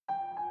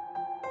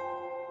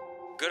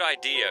good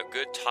idea,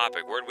 good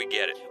topic. Where'd we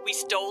get it? We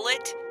stole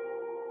it.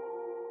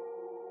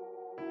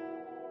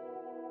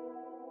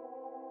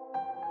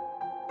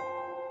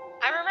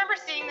 I remember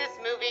seeing this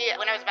movie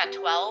when I was about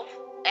 12,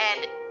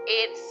 and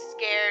it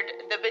scared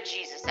the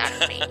bejesus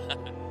out of me.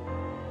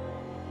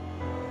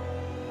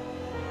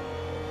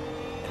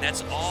 And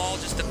that's all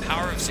just the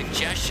power of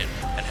suggestion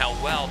and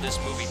how well this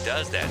movie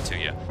does that to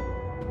you.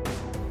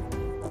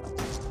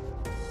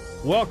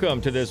 Welcome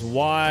to this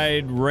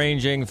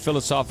wide-ranging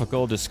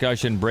philosophical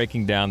discussion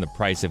breaking down the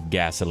price of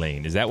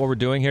gasoline. Is that what we're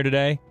doing here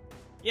today?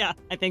 Yeah,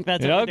 I think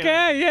that's what we're doing.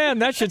 Okay, yeah, and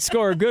that should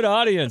score a good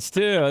audience,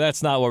 too.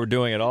 That's not what we're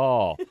doing at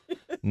all.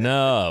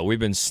 No, we've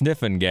been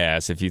sniffing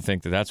gas, if you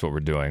think that that's what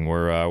we're doing.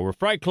 We're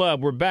Fright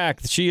Club. We're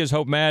back. She is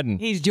Hope Madden.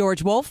 He's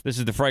George Wolf. This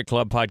is the Fright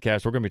Club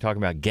podcast. We're going to be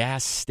talking about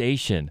gas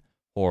station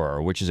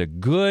horror, which is a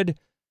good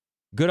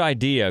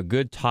idea,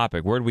 good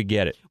topic. Where did we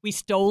get it? We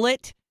stole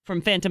it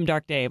from Phantom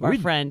Dark Dave, our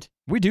friend.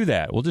 We do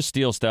that. We'll just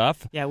steal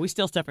stuff. Yeah, we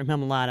steal stuff from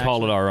him a lot,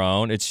 Call it our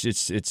own.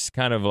 It's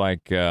kind of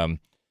like,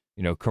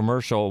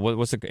 commercial.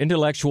 What's the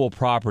intellectual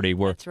property?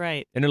 That's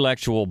right.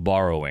 Intellectual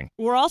borrowing.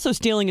 We're also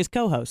stealing his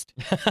co-host.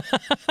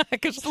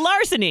 Because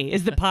larceny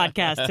is the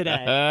podcast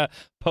today.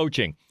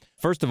 Poaching.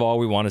 First of all,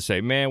 we want to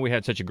say, man, we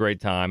had such a great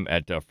time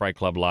at Fright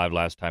Club Live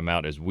last time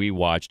out as we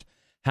watched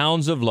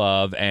Hounds of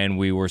Love, and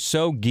we were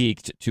so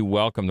geeked to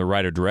welcome the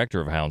writer-director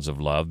of Hounds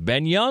of Love.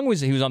 Ben Young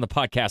was on the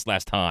podcast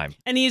last time.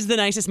 And he's the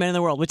nicest man in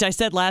the world, which I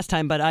said last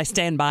time, but I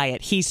stand by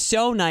it. He's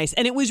so nice.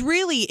 And it was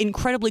really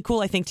incredibly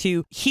cool, I think,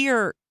 to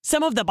hear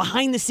some of the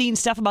behind-the-scenes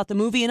stuff about the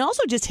movie and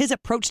also just his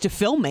approach to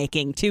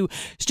filmmaking, to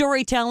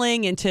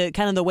storytelling, and to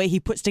kind of the way he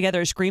puts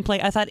together a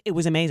screenplay. I thought it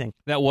was amazing.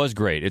 That was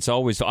great. That's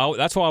why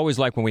I always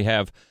like when we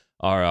have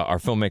our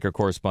filmmaker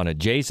correspondent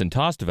Jason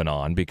Tostovan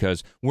on,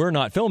 because we're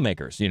not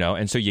filmmakers,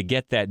 and so you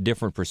get that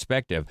different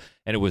perspective.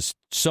 And it was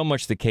so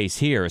much the case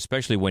here,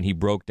 especially when he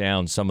broke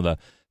down some of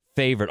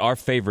our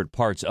favorite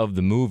parts of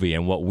the movie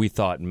and what we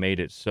thought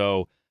made it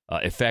so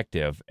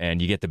effective.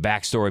 And you get the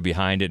backstory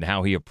behind it and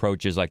how he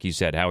approaches, like you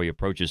said, how he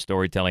approaches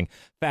storytelling.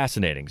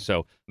 Fascinating.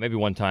 So maybe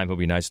one time he'll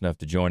be nice enough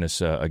to join us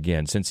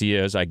again, since he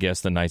is, I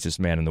guess, the nicest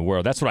man in the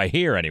world. That's what I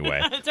hear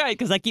anyway. That's right,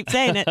 because I keep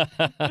saying it.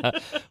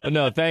 But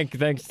no,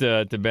 thanks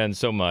to Ben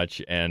so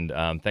much, and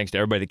thanks to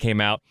everybody that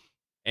came out.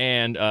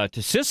 And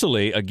to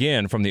Cicely,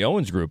 again, from the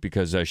Owens Group,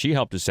 because she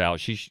helped us out.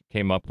 She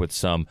came up with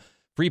some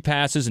free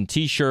passes and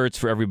T-shirts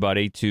for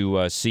everybody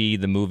to see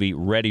the movie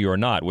Ready or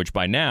Not, which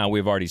by now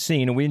we've already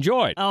seen and we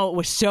enjoyed. Oh, it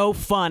was so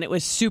fun. It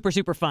was super,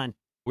 super fun.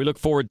 We look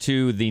forward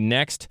to the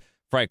next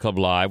Fright Club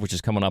Live, which is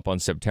coming up on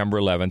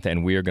September 11th,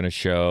 and we are going to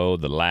show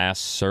The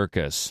Last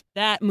Circus.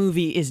 That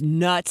movie is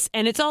nuts,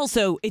 and it's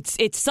also, it's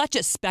such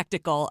a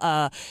spectacle.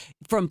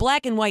 From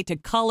black and white to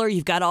color,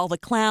 you've got all the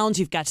clowns,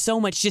 you've got so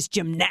much just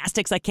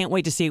gymnastics. I can't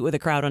wait to see it with a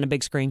crowd on a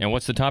big screen. And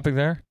what's the topic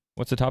there?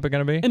 What's the topic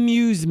going to be?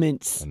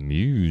 Amusements.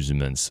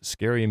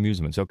 Scary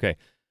amusements. Okay.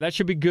 That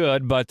should be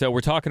good, but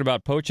we're talking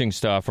about poaching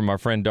stuff from our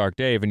friend Dark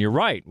Dave, and you're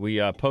right. We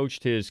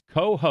poached his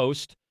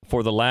co-host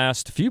for the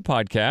last few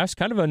podcasts,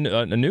 kind of a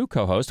new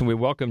co-host, and we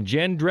welcome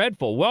Jen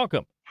Dreadful.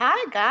 Welcome.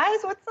 Hi, guys.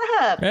 What's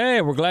up?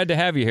 Hey, we're glad to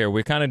have you here.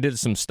 We kind of did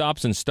some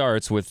stops and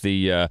starts with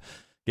the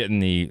getting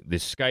the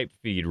Skype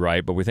feed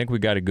right, but we think we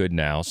got it good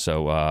now,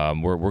 so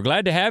we're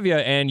glad to have you,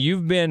 and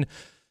you've been...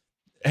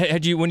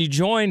 when you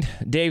joined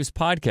Dave's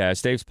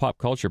podcast, Dave's Pop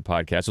Culture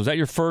Podcast, was that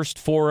your first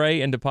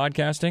foray into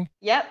podcasting?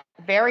 Yep,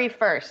 very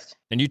first.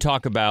 And you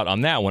talk about,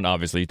 on that one,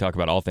 obviously, you talk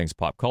about all things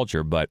pop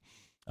culture, but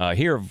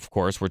here, of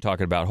course, we're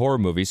talking about horror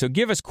movies. So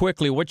give us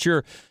quickly, what's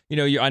your,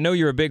 I know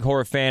you're a big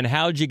horror fan.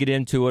 How'd you get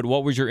into it?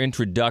 What was your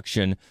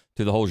introduction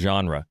to the whole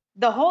genre?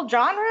 The whole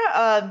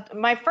genre?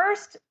 My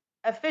first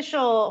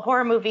official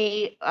horror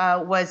movie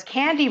was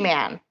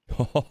Candyman.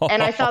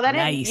 And I saw that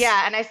nice.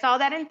 And I saw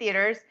that in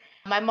theaters.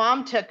 My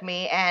mom took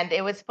me, and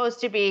it was supposed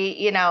to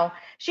be,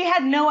 she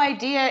had no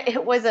idea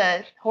it was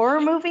a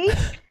horror movie.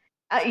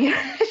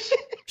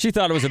 She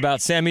thought it was about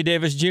Sammy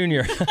Davis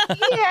Jr.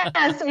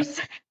 Yes, or,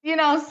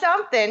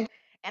 something.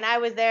 And I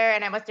was there,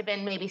 and I must have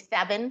been maybe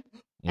 7.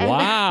 And,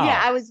 wow.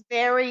 Yeah, I was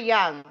very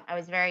young.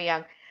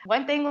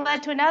 One thing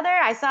led to another.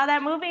 I saw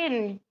that movie,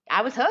 and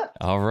I was hooked.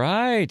 All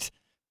right.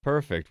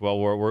 Perfect. Well,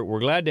 we're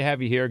glad to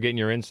have you here, getting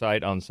your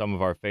insight on some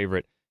of our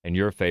favorite and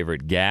your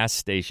favorite gas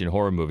station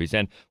horror movies.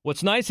 And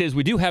what's nice is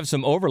we do have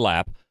some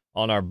overlap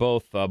on our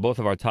both of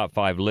our top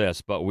 5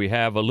 lists, but we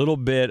have a little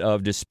bit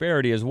of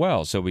disparity as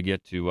well. So we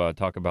get to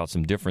talk about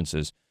some different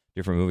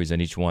movies in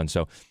each one.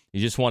 So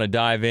you just want to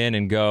dive in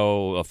and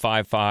go a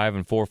 5-5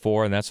 and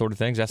 4-4 and that sort of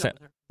things.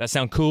 That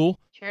sound cool?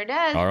 Sure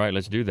does. All right,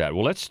 let's do that.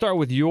 Well, let's start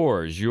with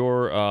yours.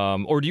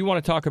 Or do you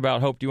want to talk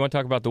about, Hope, do you want to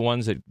talk about the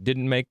ones that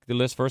didn't make the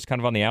list first,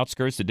 kind of on the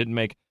outskirts, that didn't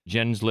make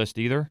Jen's list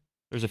either?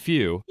 There's a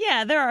few.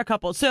 Yeah, there are a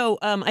couple. So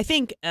I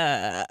think,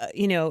 Friday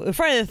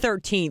the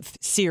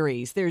 13th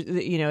series, there's,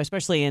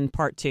 especially in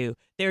part 2,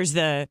 there's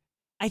the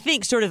I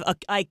think, sort of a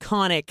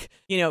iconic,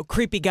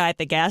 creepy guy at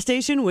the gas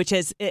station, which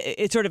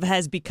it sort of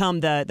has become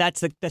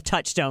that's the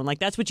touchstone. Like,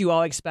 that's what you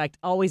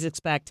always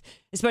expect,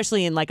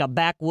 especially in like a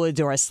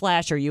backwoods or a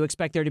slasher. You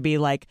expect there to be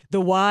like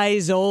the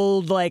wise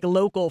old like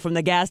local from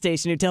the gas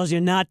station who tells you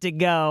not to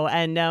go.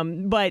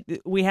 And but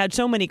we had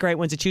so many great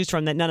ones to choose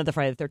from that none of the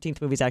Friday the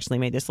 13th movies actually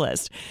made this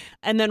list.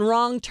 And then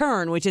Wrong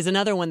Turn, which is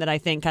another one that I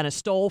think kind of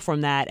stole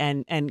from that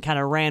and kind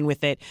of ran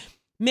with it,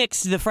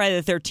 mixed the Friday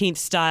the 13th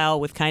style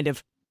with kind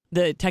of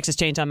the Texas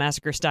Chainsaw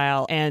Massacre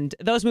style. And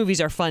those movies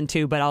are fun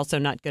too, but also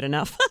not good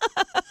enough.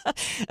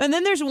 And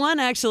then there's one,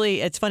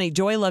 actually, it's funny.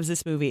 Joy loves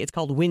this movie. It's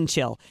called Wind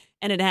Chill.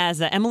 And it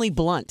has Emily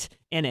Blunt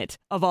in it,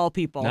 of all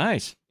people.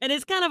 Nice. And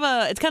it's kind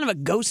of a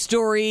ghost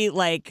story,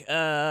 like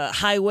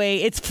highway.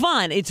 It's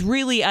fun. It's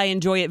really, I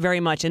enjoy it very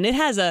much. And it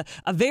has a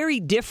very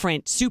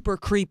different, super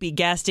creepy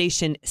gas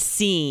station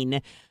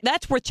scene.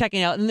 That's worth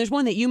checking out. And there's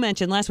one that you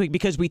mentioned last week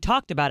because we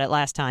talked about it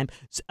last time.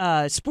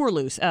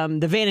 Spoorloos,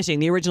 The Vanishing,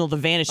 the original The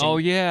Vanishing. Oh,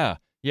 yeah.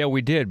 Yeah,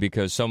 we did,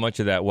 because so much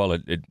of that, well,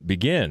 it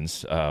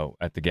begins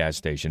at the gas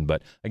station.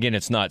 But again,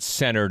 it's not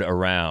centered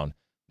around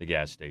the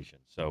gas station.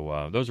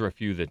 So those are a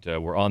few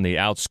that were on the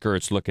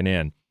outskirts looking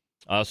in.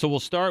 So we'll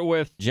start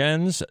with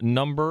Jen's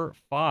number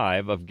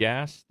 5 of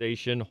gas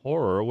station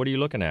horror. What are you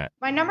looking at?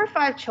 My number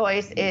 5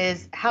 choice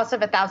is House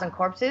of a Thousand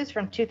Corpses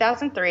from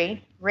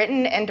 2003,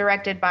 written and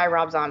directed by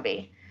Rob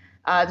Zombie.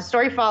 The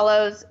story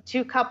follows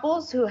 2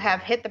 couples who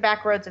have hit the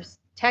back roads of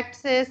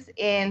Texas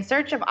in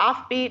search of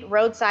offbeat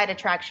roadside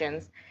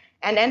attractions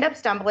and end up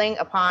stumbling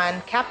upon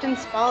Captain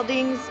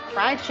Spaulding's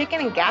fried chicken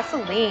and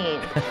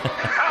gasoline.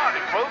 Howdy,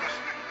 folks.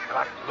 You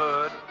like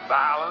blood,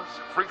 violence,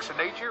 freaks of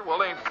nature? Well,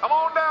 then come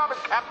on down to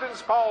Captain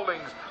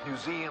Spaulding's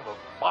Museum of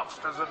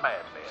Monsters and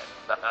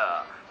Madmen.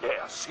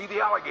 Yeah, see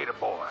the alligator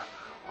boy.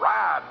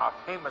 Ride my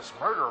famous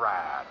murder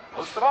ride.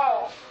 Most of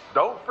all,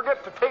 don't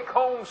forget to take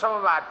home some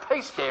of my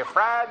tasty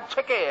fried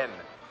chicken.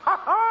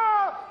 Ha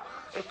ha!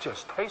 It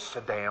just tastes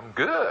so damn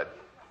good.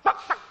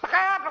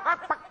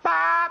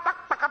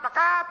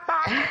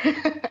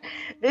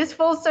 This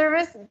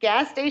full-service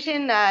gas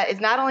station is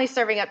not only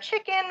serving up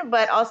chicken,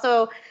 but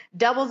also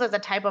doubles as a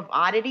type of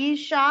oddities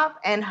shop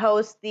and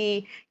hosts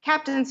the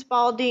Captain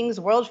Spaulding's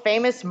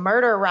world-famous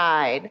murder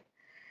ride.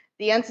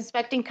 The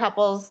unsuspecting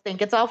couples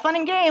think it's all fun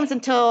and games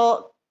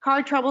until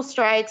car trouble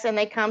strikes and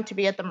they come to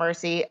be at the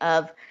mercy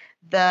of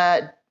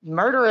the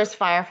murderous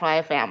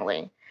Firefly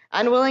family.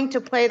 Unwilling to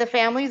play the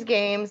family's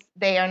games,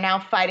 they are now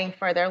fighting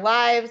for their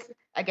lives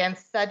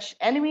against such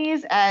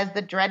enemies as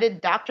the dreaded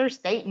Dr.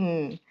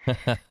 Satan.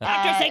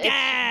 Dr.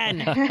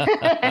 Satan!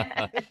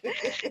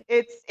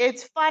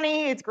 It's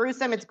funny, it's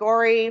gruesome, it's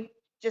gory,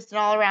 just an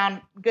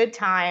all-around good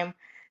time.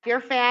 If you're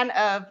a fan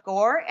of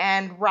gore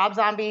and Rob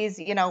Zombie's,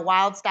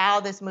 wild style,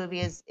 this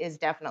movie is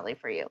definitely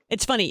for you.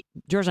 It's funny,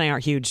 George and I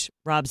aren't huge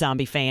Rob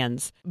Zombie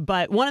fans,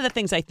 but one of the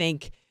things I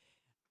think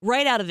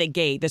right out of the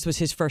gate, this was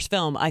his first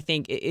film, I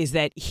think, is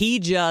that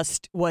he's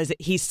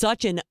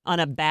such an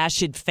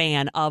unabashed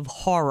fan of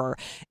horror.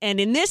 And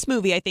in this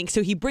movie, I think,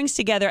 so he brings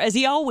together, as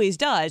he always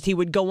does, he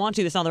would go on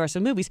to this on the rest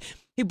of the movies,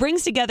 he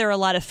brings together a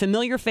lot of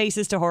familiar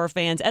faces to horror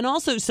fans and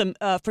also some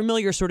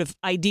familiar sort of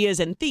ideas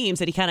and themes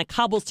that he kind of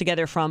cobbles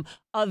together from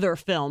other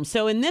films.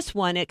 So in this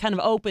one, it kind of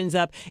opens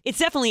up. It's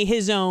definitely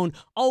his own,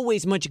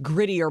 always much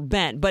grittier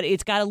bent, but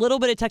it's got a little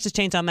bit of Texas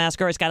Chainsaw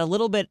Massacre. It's got a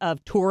little bit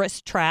of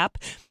Tourist Trap,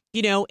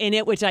 in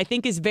it, which I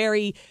think is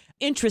very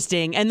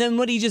interesting. And then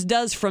what he just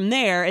does from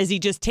there is he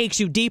just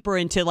takes you deeper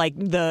into like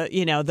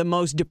the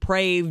most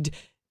depraved,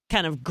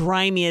 kind of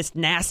grimiest,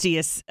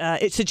 nastiest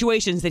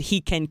situations that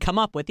he can come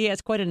up with. He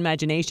has quite an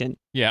imagination.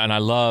 Yeah, and I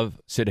love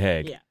Sid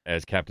Haig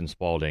as Captain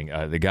Spaulding.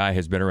 The guy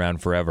has been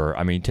around forever.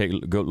 I mean,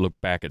 go look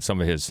back at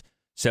some of his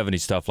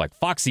 70s stuff like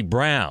Foxy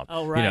Brown.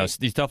 Oh, right.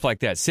 Stuff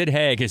like that. Sid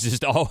Haig is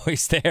just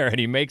always there,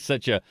 and he makes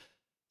such a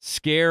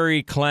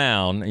scary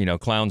clown.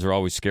 Clowns are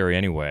always scary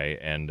anyway,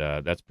 and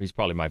he's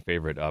probably my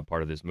favorite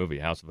part of this movie,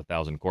 House of a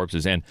Thousand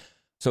Corpses. And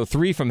so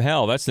 3 from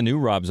Hell, that's the new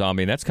Rob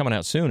Zombie, and that's coming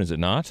out soon, is it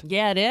not?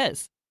 Yeah, it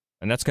is.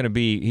 And that's going to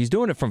be, he's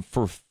doing it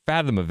for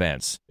Fathom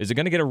Events. Is it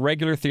going to get a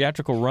regular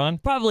theatrical run?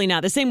 Probably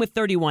not. The same with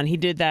 31. He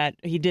did that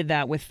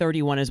with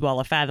 31 as well,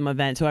 a Fathom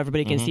event, so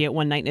everybody can see it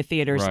one night in the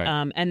theaters.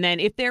 Right. And then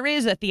if there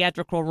is a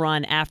theatrical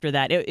run after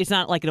that, it's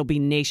not like it'll be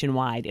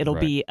nationwide. It'll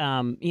be,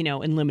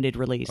 in limited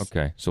release.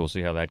 Okay, so we'll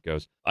see how that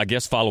goes. I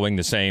guess following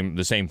the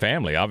same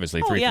family,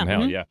 obviously. 3 from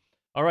Hell, yeah.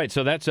 All right,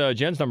 so that's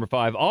Jen's number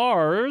 5.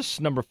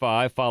 Ours, number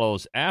 5,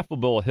 follows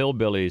affable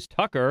hillbillies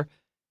Tucker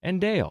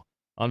and Dale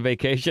on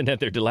vacation at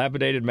their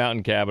dilapidated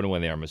mountain cabin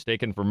when they are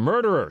mistaken for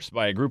murderers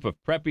by a group of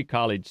preppy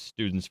college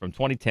students from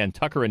 2010,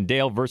 Tucker and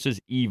Dale versus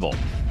Evil.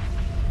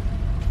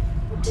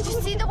 Did you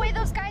see the way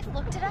those guys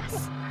looked at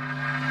us?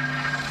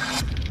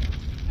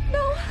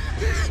 No.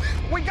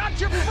 We got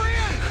your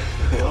friend!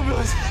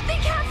 Hillbillies. They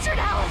captured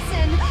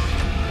Allison!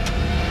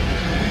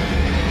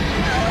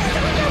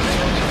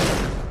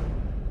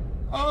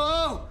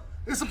 Oh,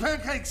 it's some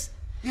pancakes.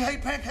 You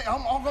hate pancakes.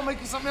 I'm gonna make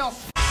you something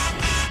else.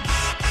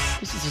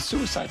 This is a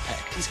suicide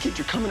pact. These kids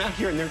are coming out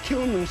here and they're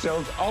killing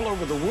themselves all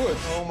over the woods.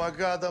 Oh my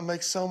God, that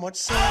makes so much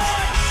sense.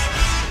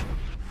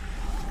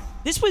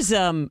 This was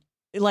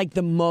like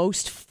the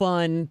most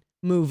fun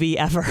movie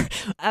ever.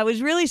 I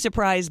was really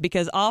surprised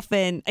because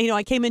often,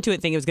 I came into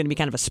it thinking it was going to be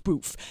kind of a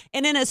spoof.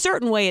 And in a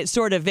certain way, it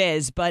sort of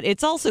is, but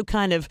it's also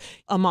kind of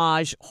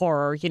homage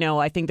horror.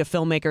 I think the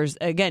filmmakers,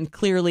 again,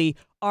 clearly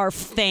are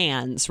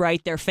fans,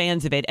 right? They're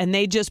fans of it. And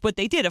what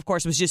they did, of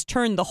course, was just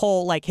turn the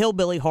whole like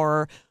hillbilly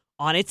horror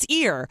on its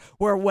ear,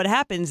 where what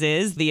happens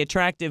is the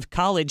attractive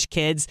college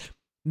kids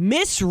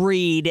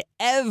misread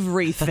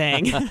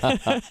everything.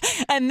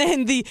 And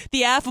then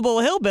the affable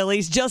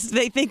hillbillies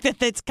they think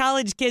that it's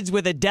college kids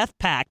with a death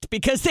pact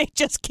because they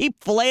just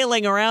keep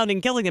flailing around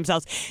and killing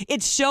themselves.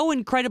 It's so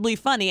incredibly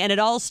funny. And it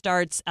all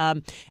starts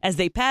as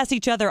they pass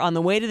each other on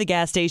the way to the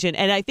gas station.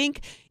 And I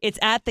think it's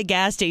at the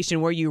gas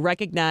station where you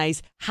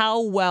recognize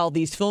how well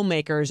these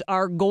filmmakers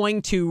are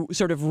going to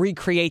sort of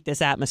recreate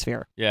this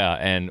atmosphere. Yeah,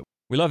 and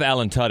we love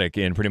Alan Tudyk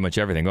in pretty much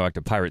everything. Go back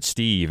to Pirate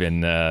Steve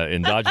in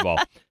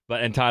Dodgeball.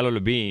 And Tyler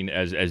Labine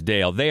as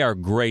Dale. They are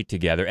great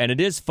together. And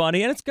it is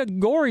funny. And it's got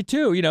gory,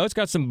 too. It's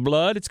got some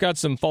blood. It's got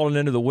some falling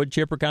into the wood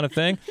chipper kind of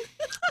thing.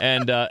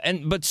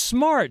 But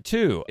smart,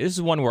 too. This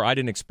is one where I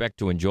didn't expect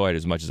to enjoy it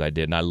as much as I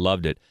did. And I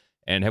loved it.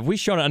 And have we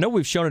shown it? I know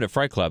we've shown it at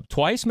Fright Club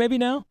twice maybe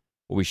now.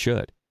 Well, we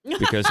should.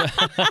 Because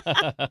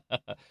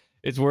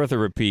it's worth a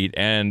repeat.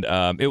 And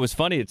it was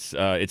funny.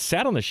 It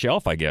sat on the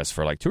shelf, I guess,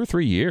 for like 2 or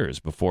 3 years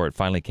before it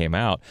finally came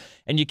out.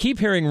 And you keep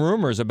hearing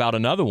rumors about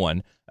another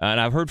one. And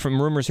I've heard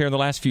from rumors here in the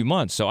last few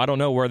months, so I don't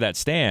know where that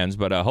stands,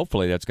 but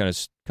hopefully that's going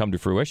to come to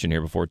fruition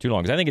here before too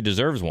long, because I think it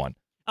deserves one.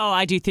 Oh,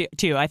 I do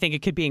too. I think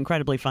it could be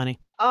incredibly funny.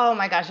 Oh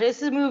my gosh,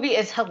 this movie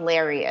is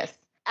hilarious.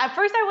 At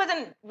first, I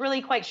wasn't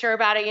really quite sure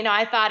about it.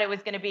 I thought it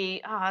was going to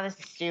be, this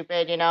is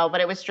stupid,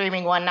 but it was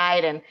streaming one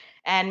night,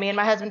 and me and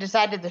my husband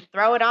decided to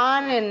throw it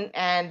on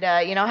and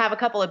have a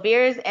couple of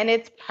beers, and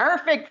it's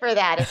perfect for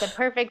that. It's a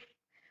perfect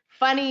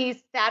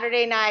funny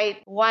Saturday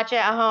night, watch it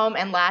at home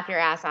and laugh your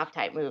ass off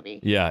type movie.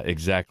 Yeah,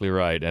 exactly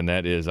right. And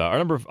that is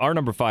our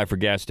number 5 for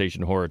Gas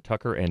Station Horror,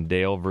 Tucker and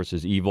Dale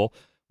versus Evil,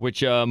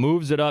 which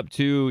moves it up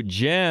to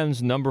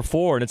Jen's number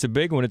 4. And it's a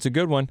big one. It's a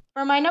good one.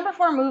 For my number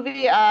 4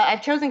 movie,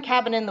 I've chosen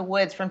Cabin in the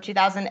Woods from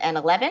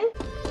 2011.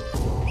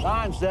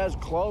 Sign says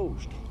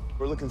closed.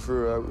 We're looking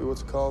for,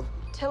 what's it called?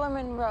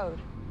 Tillerman Road.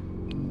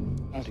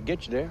 Now, to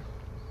get you there,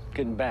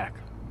 getting back.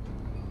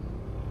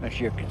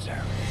 That's your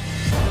concern.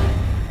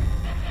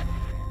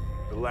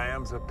 The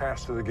lambs have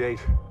passed through the gate.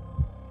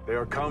 They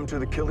are come to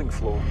the killing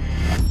floor.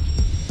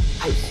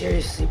 I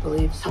seriously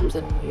believe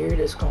something weird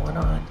is going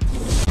on.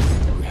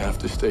 We have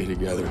to stay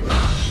together.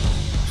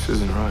 This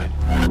isn't right.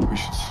 We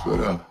should split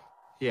up.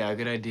 Yeah,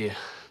 good idea.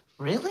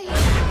 Really?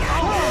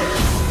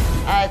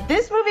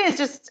 This movie is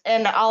just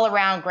an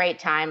all-around great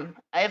time.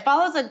 It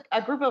follows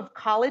a group of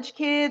college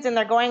kids, and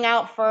they're going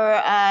out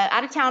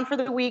out of town for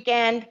the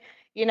weekend,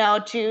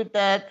 to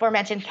the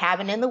aforementioned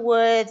cabin in the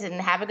woods and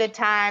have a good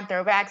time,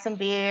 throw back some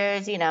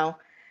beers,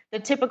 the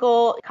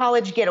typical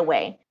college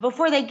getaway.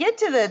 Before they get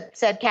to the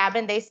said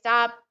cabin, they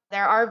stop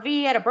their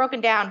RV at a broken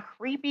down,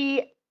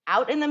 creepy,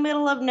 out in the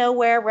middle of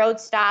nowhere road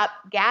stop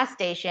gas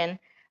station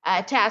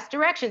to ask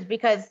directions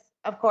because,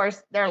 of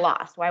course, they're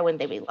lost. Why wouldn't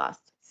they be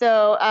lost?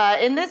 So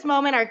in this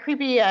moment, our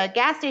creepy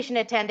gas station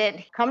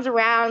attendant comes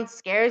around,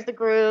 scares the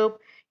group,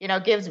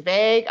 gives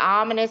vague,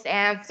 ominous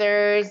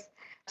answers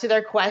to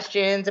their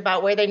questions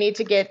about where they need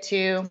to get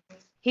to.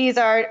 He's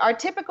our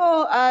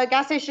typical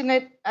gas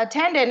station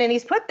attendant, and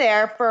he's put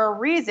there for a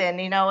reason.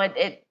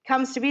 It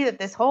comes to be that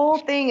this whole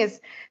thing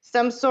is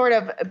some sort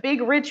of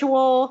big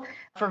ritual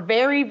for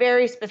very,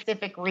 very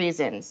specific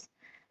reasons.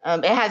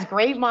 It has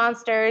great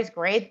monsters,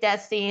 great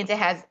death scenes. It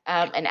has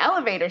an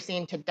elevator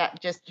scene to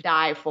just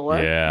die for.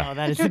 Yeah. Oh,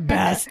 that is the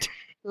best.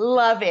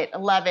 Love it.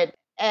 Love it.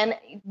 And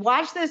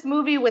watch this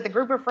movie with a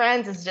group of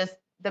friends is just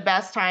the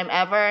best time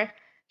ever.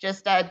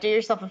 Just do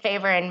yourself a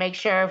favor and make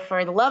sure,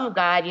 for the love of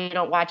God, you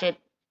don't watch it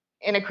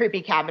in a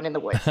creepy cabin in the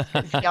woods.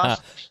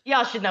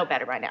 Y'all should know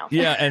better by now.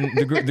 Yeah, and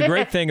the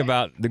great thing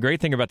about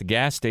the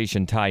gas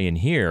station tie-in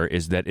here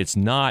is that it's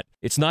not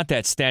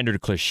that standard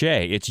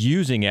cliche. It's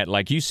using it,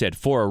 like you said,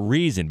 for a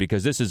reason,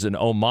 because this is an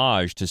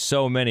homage to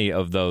so many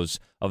of those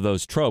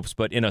tropes,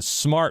 but in a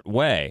smart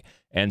way.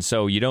 And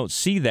so you don't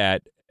see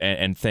that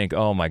and think,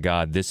 oh my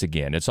God, this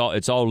again. It's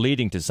all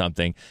leading to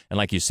something. And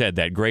like you said,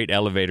 that great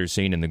elevator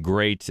scene and the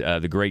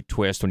great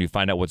twist when you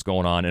find out what's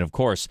going on, and of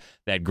course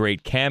that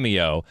great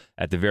cameo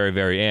at the very,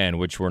 very end,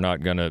 which we're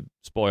not going to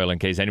spoil in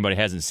case anybody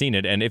hasn't seen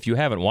it. And if you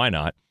haven't, why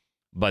not?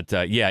 But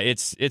yeah,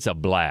 it's a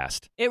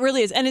blast. It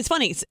really is. And it's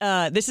funny.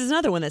 This is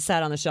another one that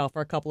sat on the shelf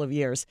for a couple of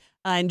years.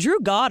 And Drew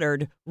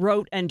Goddard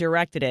wrote and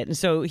directed it. And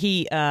so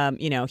he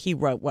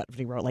wrote what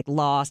he wrote, like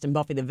Lost and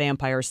Buffy the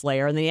Vampire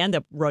Slayer. And then he ended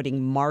up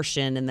writing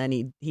Martian. And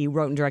then he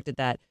wrote and directed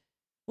that.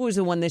 What was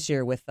the one this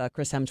year with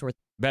Chris Hemsworth?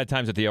 Bad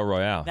Times at the El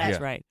Royale. That's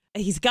right.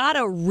 He's got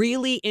a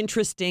really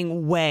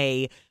interesting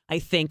way, I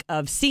think,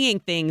 of seeing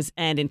things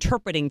and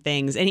interpreting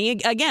things. And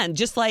he, again,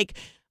 just like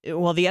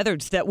the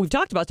others that we've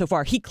talked about so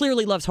far, he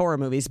clearly loves horror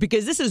movies,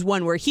 because this is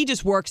one where he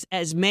just works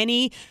as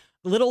many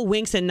little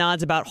winks and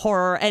nods about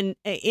horror and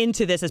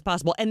into this as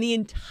possible. And the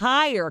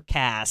entire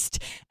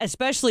cast,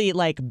 especially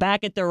like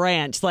back at the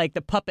ranch, like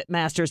the puppet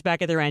masters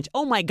back at the ranch.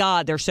 Oh my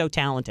God, they're so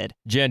talented.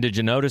 Jen, did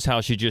you notice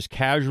how she just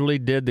casually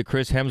did the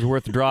Chris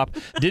Hemsworth drop?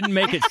 Didn't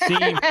make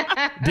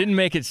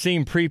it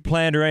seem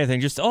pre-planned or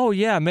anything. Just, oh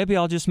yeah, maybe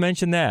I'll just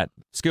mention that.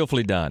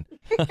 Skillfully done.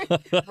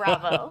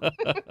 Bravo.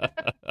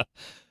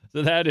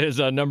 So that is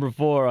number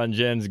 4 on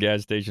Jen's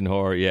Gas Station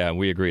Horror. Yeah, and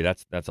we agree.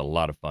 That's a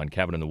lot of fun.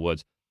 Cabin in the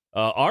Woods.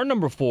 Our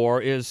number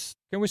 4 is,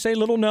 can we say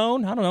little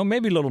known? I don't know,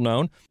 maybe little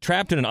known.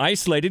 Trapped in an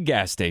isolated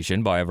gas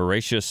station by a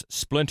voracious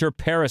splinter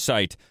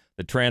parasite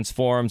that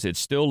transforms its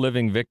still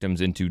living victims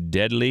into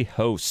deadly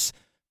hosts.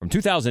 From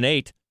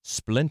 2008,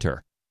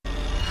 Splinter.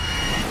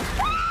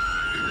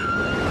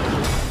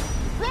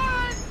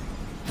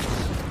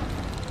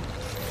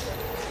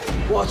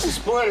 Watch the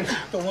splinter.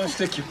 Don't want to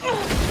stick you.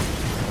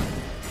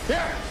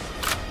 Here.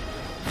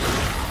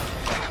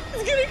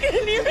 It's gonna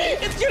get near me.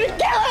 It's gonna kill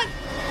it.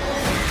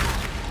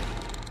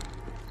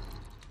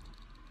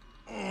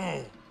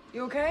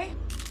 You okay?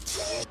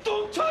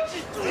 Don't touch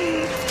it.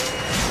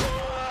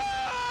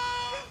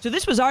 So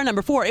this was our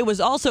number 4. It was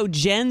also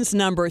Jen's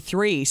number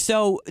 3.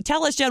 So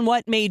tell us, Jen,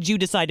 what made you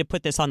decide to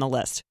put this on the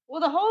list?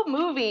 Well, the whole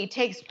movie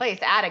takes place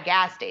at a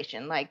gas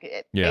station.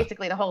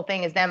 Basically the whole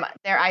thing is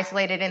they're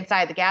isolated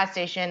inside the gas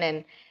station.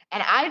 And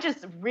I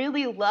just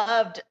really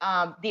loved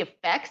the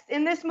effects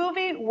in this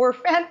movie were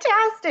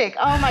fantastic.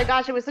 Oh my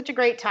gosh, it was such a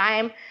great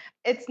time.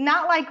 It's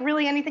not like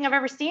really anything I've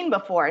ever seen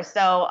before.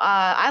 So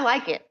I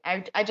like it.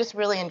 I just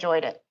really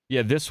enjoyed it.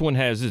 Yeah, this one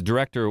his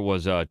director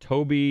was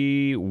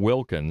Toby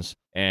Wilkins.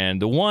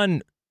 And the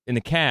one in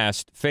the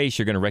cast face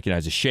you're going to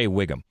recognize is Shea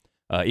Whigham.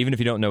 Even if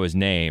you don't know his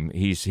name,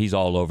 he's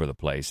all over the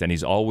place, and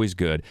he's always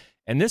good.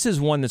 And this is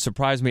one that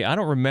surprised me. I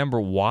don't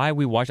remember why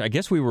we watched. I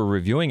guess we were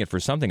reviewing it for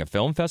something, a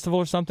film festival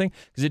or something,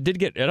 because it did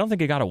get. I don't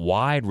think it got a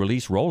wide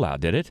release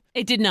rollout, did it?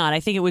 It did not. I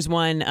think it was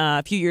one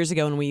a few years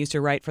ago when we used to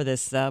write for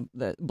this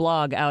the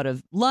blog out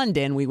of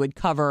London. We would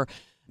cover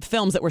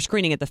films that were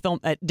screening at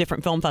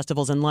different film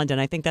festivals in London.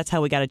 I think that's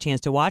how we got a chance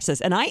to watch this.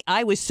 And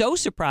I was so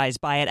surprised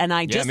by it, and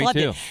I just loved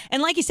it.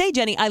 And like you say,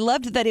 Jenny, I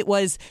loved that it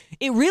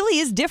really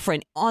is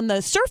different. On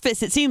the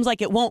surface, it seems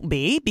like it won't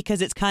be,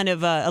 because it's kind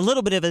of a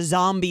little bit of a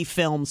zombie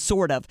film,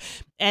 sort of.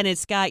 And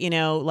it's got,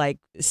 like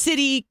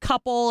city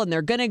couple, and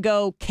they're going to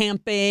go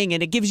camping,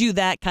 and it gives you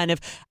that kind of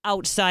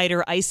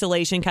outsider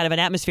isolation kind of an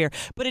atmosphere.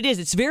 But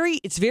it's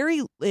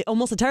very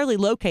almost entirely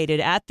located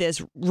at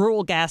this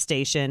rural gas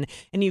station,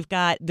 and you've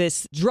got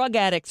this drug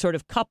addict sort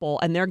of couple,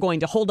 and they're going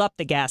to hold up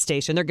the gas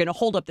station. They're going to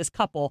hold up this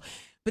couple.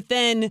 But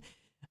then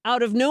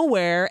out of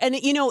nowhere, and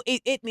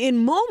it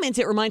in moments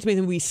it reminds me of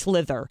the movie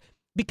Slither,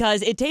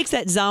 because it takes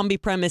that zombie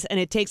premise and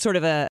it takes sort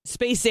of a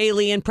space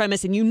alien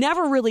premise, and you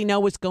never really know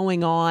what's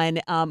going on.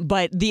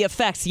 But the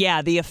effects,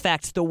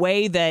 the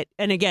way that,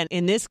 and again,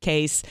 in this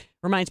case,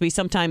 reminds me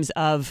sometimes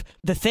of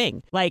The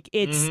Thing. Like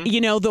it's,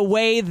 the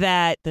way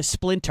that the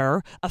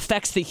splinter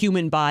affects the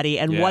human body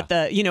and what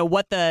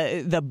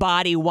the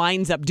body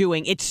winds up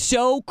doing. It's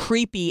so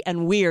creepy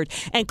and weird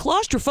and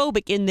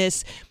claustrophobic in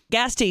this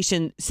gas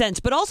station sense,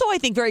 but also I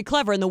think very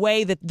clever in the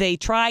way that they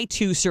try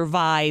to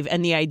survive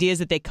and the ideas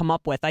that they come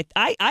up with.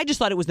 I just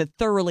thought it was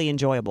thoroughly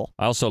enjoyable.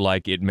 I also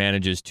like it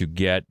manages to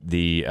get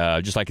the,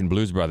 just like in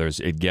Blues Brothers,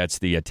 it gets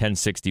the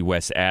 1060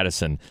 West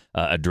Addison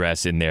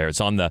address in there.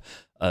 It's on the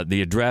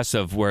address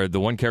of where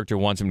the one character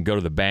wants him to go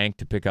to the bank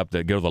to go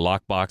to the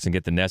lockbox and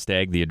get the nest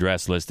egg. The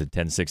address listed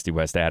 1060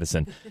 West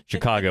Addison,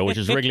 Chicago, which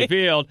is Wrigley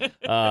Field.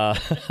 A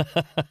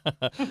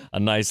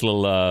nice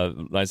little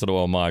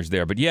homage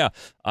there. But yeah,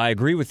 I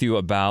agree with you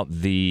about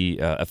the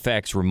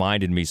effects.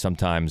 Reminded me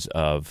sometimes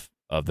of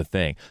The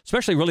Thing,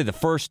 especially really the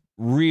first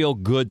real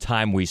good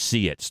time we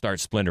see it start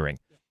splintering.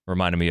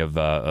 Reminded me of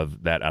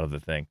that out of The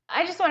Thing.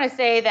 I just want to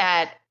say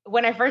that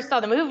when I first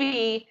saw the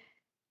movie,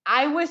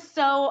 I was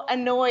so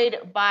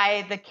annoyed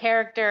by the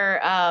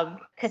character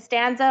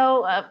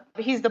Costanzo.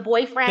 He's the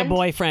boyfriend. The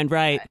boyfriend,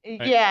 right.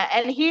 Yeah,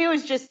 and he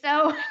was just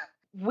so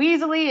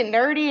weaselly and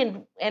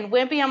nerdy and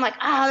wimpy. I'm like,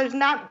 there's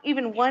not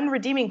even one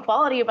redeeming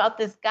quality about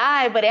this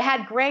guy, but it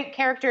had great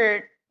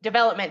character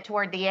development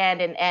toward the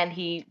end, and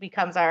he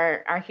becomes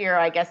our hero,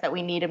 I guess, that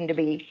we need him to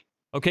be.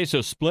 Okay,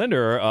 so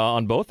Splinter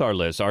on both our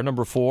lists, our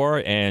number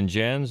 4 and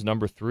Jen's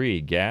number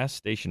 3, Gas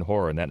Station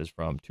Horror, and that is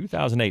from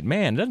 2008.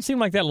 Man, it doesn't seem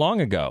like that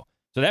long ago.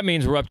 So that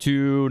means we're up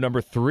to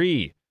number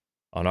 3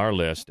 on our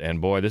list. And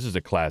boy, this is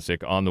a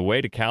classic. On the way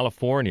to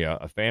California,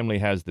 a family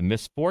has the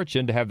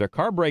misfortune to have their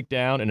car break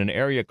down in an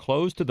area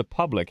closed to the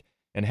public,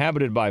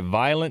 inhabited by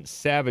violent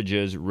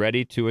savages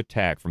ready to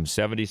attack. From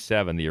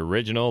 1977, the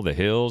original, The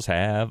Hills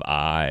Have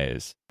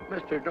Eyes.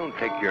 Mister, don't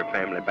take your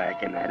family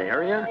back in that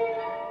area.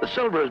 The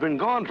silver has been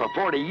gone for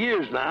 40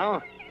 years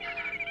now.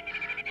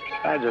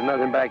 Besides, there's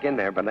nothing back in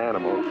there but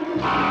animals.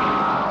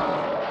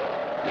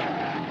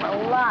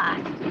 We're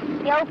lost.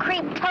 The old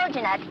creep told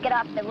you not to get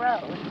off the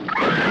road.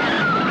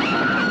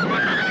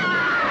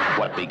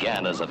 What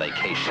began as a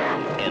vacation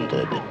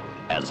ended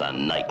as a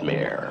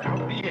nightmare.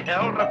 Be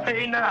hell to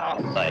pay now.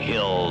 The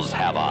Hills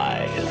Have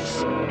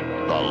Eyes.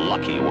 The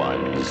lucky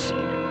ones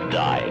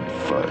died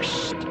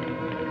first.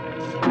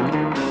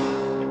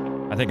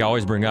 I think I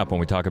always bring up when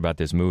we talk about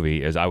this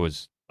movie is I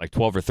was like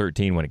 12 or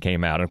 13 when it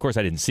came out. And of course,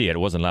 I didn't see it. I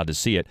wasn't allowed to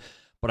see it.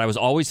 But I was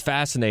always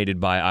fascinated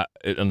by,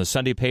 on the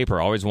Sunday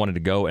paper, I always wanted to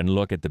go and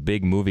look at the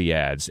big movie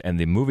ads. And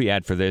the movie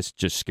ad for this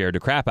just scared the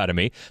crap out of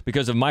me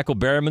because of Michael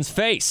Berryman's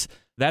face.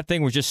 That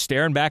thing was just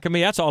staring back at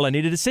me. That's all I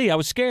needed to see. I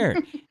was scared.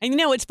 And you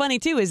know what's funny,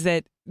 too, is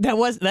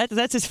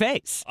that's his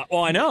face.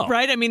 Well, I know.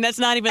 Right? I mean, that's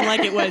not even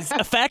like it was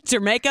effects or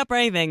makeup or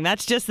anything.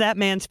 That's just that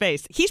man's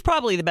face. He's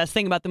probably the best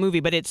thing about the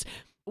movie, but it's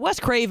Wes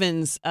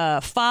Craven's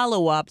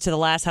follow-up to The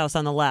Last House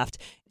on the Left.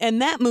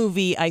 And that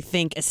movie, I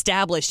think,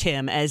 established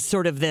him as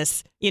sort of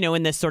this, you know,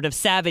 in this sort of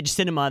savage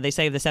cinema, they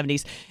say, of the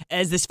 70s,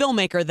 as this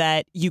filmmaker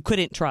that you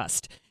couldn't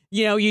trust.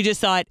 You know, you just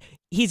thought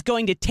he's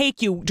going to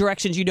take you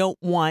directions you don't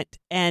want.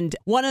 And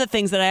one of the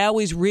things that I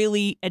always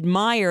really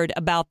admired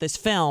about this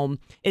film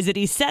is that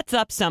he sets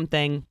up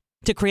something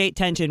to create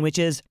tension, which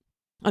is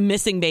a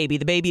missing baby.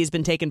 The baby has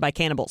been taken by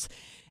cannibals.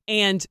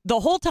 And the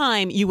whole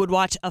time you would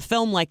watch a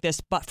film like this,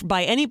 but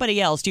by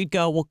anybody else, you'd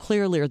go, well,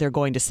 clearly they're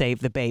going to save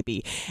the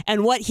baby.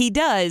 And what he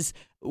does,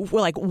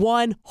 like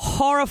one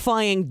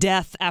horrifying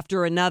death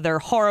after another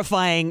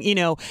horrifying, you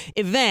know,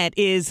 event,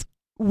 is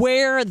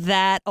wear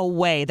that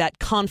away, that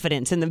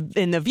confidence in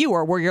the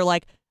viewer, where you're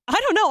like, I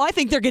don't know, I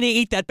think they're going to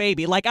eat that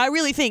baby. Like, I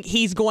really think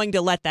he's going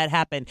to let that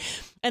happen.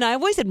 And I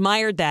always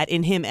admired that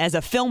in him as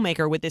a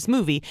filmmaker with this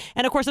movie.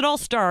 And of course, it all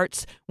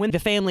starts when the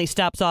family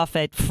stops off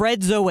at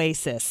Fred's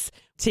Oasis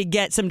to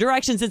get some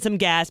directions and some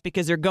gas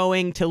because they're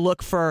going to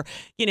look for,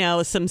 you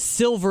know, some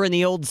silver in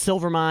the old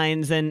silver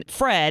mines. And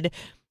Fred,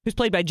 who's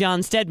played by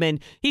John Stedman,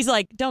 he's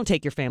like, don't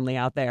take your family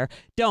out there.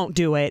 Don't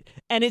do it.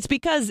 And it's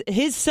because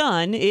his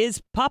son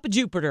is Papa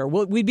Jupiter.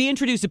 We'd be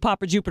introduced to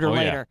Papa Jupiter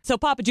later. Yeah. So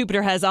Papa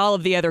Jupiter has all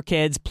of the other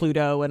kids,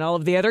 Pluto and all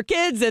of the other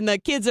kids, and the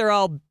kids are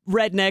all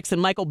rednecks,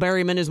 and Michael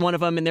Berryman is one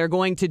of them, and they're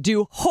going to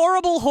do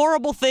horrible,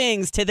 horrible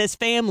things to this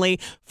family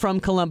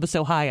from Columbus,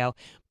 Ohio.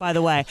 By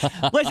the way,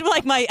 which,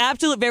 like, my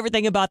absolute favorite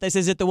thing about this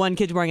is that the one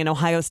kid's wearing an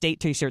Ohio State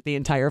t-shirt the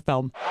entire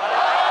film.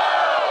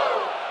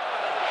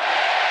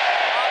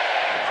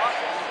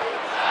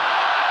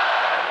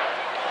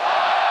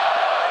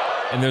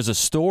 And there's a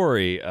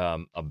story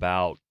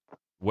about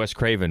Wes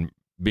Craven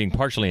being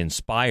partially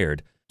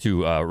inspired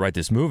to write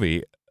this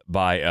movie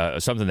by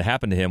something that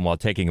happened to him while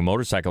taking a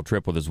motorcycle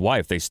trip with his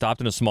wife. They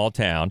stopped in a small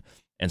town,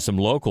 and some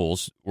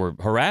locals were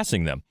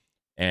harassing them.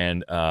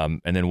 And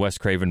then Wes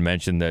Craven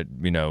mentioned that,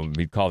 you know,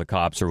 he'd call the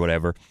cops or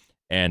whatever.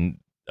 And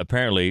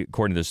apparently,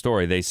 according to the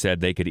story, they said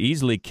they could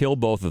easily kill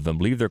both of them,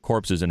 leave their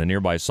corpses in a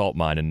nearby salt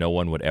mine, and no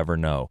one would ever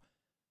know.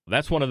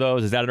 That's one of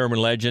those. Is that an urban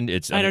legend?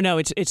 I don't know.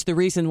 It's the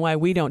reason why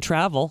we don't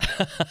travel.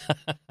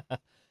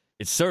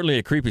 It's certainly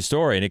a creepy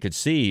story, and it could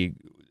see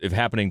if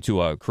happening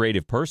to a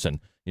creative person,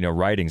 you know,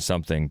 writing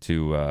something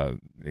to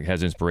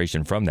has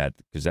inspiration from that,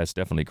 because that's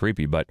definitely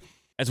creepy. But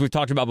as we've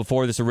talked about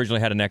before, this originally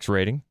had an X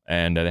rating,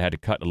 and they had to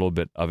cut a little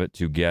bit of it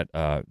to get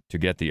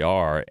the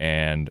R.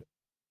 And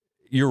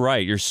you're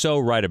right. You're so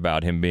right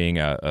about him being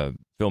a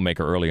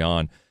filmmaker early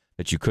on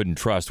that you couldn't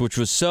trust, which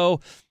was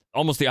so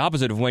almost the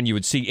opposite of when you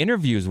would see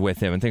interviews with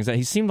him and things like that.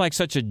 He seemed like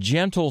such a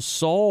gentle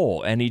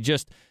soul, and he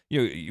just,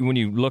 you know, when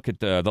you look at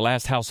the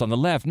Last House on the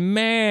Left,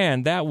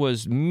 man, that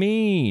was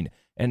mean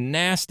and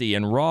nasty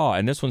and raw,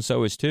 and this one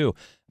so is too,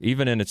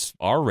 even in its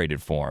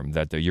R-rated form.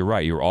 That you're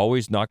right, you're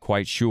always not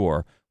quite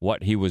sure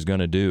what he was going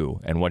to do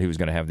and what he was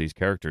going to have these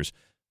characters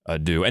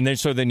do, and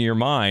then your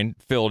mind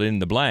filled in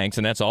the blanks,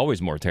 and that's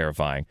always more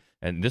terrifying.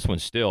 And this one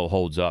still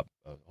holds up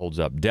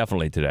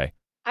definitely today.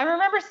 I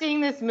remember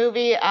seeing this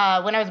movie when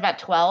I was about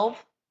 12,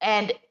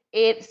 and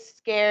it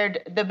scared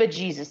the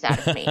bejesus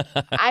out of me.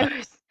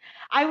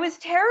 I was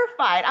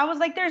terrified. I was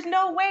like, there's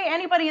no way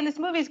anybody in this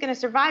movie is going to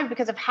survive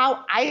because of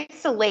how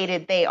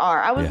isolated they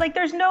are. I was like,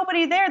 there's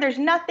nobody there. There's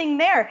nothing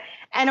there.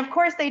 And of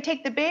course, they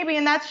take the baby,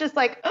 and that's just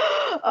like,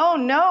 oh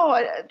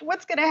no,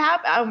 what's going to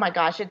happen? Oh my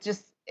gosh,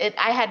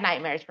 I had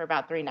nightmares for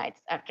about 3 nights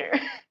after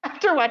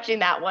watching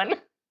that one.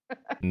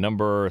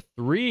 Number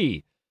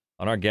 3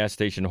 on our gas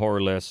station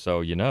horror list,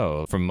 so you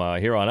know, from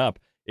here on up,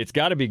 it's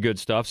got to be good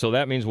stuff. So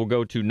that means we'll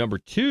go to number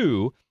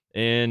 2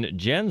 in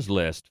Jen's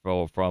list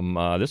from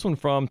this one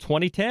from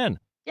 2010.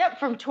 Yep,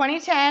 from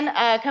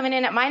 2010. Coming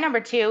in at my number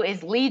 2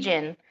 is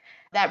Legion.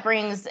 That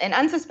brings an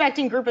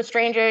unsuspecting group of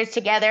strangers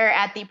together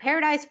at the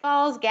Paradise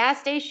Falls gas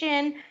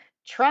station,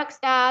 truck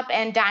stop,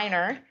 and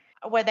diner,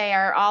 where they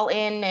are all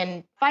in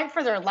and fight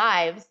for their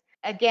lives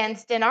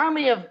against an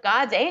army of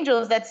God's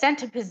angels that's sent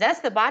to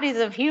possess the bodies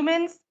of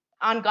humans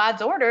on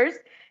God's orders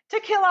to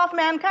kill off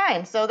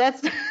mankind. So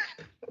that's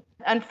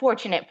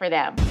unfortunate for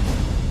them.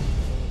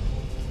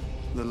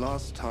 The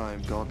last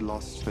time God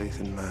lost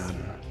faith in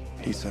man,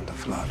 he sent a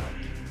flood.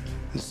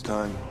 This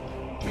time,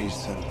 he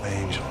sent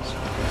angels.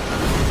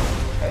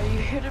 Are you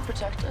here to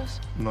protect us?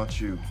 Not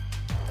you.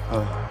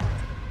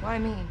 Why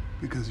me?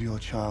 Because your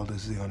child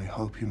is the only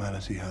hope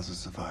humanity has of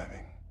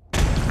surviving.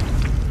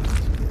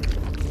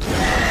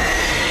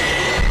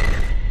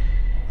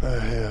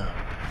 They're here.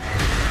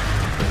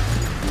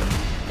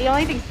 The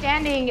only thing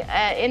standing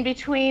in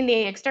between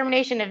the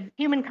extermination of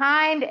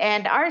humankind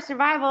and our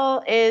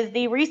survival is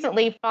the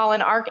recently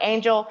fallen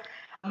Archangel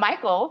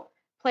Michael,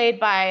 played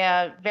by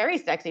a very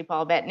sexy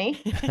Paul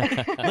Bettany.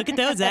 Look at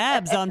those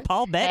abs on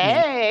Paul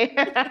Bettany.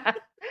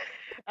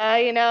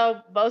 Hey!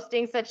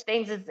 Boasting such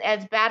things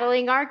as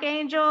battling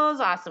archangels,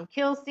 awesome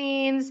kill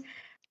scenes.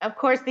 Of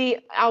course, the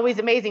always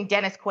amazing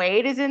Dennis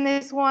Quaid is in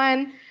this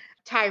one.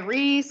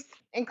 Tyrese,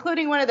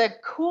 including one of the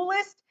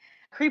coolest,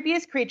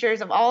 creepiest creatures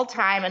of all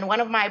time, and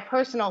one of my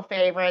personal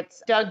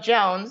favorites, Doug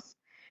Jones,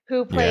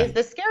 who plays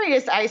the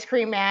scariest ice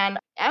cream man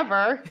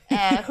ever,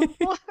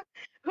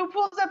 who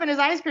pulls up in his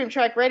ice cream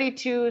truck ready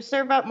to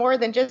serve up more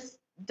than just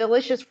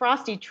delicious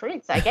frosty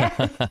treats, I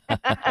guess.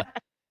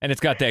 And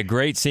it's got that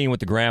great scene with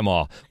the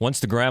grandma.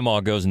 Once the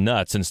grandma goes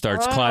nuts and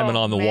starts climbing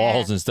on the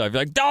walls and stuff,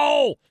 you're like,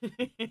 no!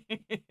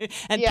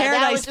 And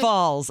Paradise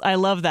Falls. I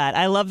love that.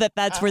 I love that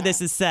that's where this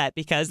is set,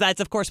 because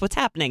that's, of course, what's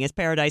happening is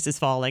Paradise is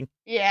falling.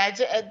 Yeah,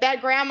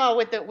 that grandma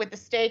with the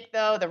steak,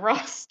 though, the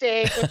raw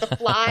steak with the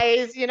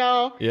flies,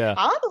 Yeah.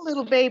 All the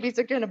little babies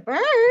are going to burn.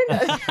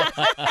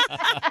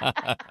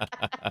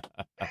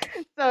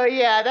 So,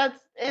 yeah,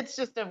 it's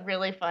just a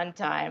really fun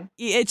time.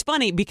 It's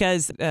funny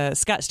because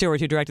Scott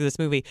Stewart, who directed this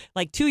movie,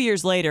 like 2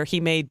 years later, he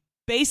made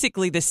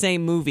basically the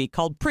same movie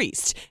called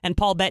Priest, and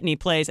Paul Bettany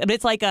plays. I mean,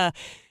 it's like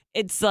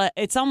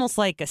it's almost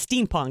like a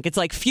steampunk. It's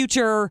like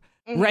future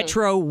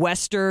retro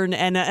Western,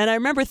 and I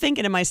remember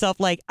thinking to myself,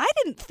 like, I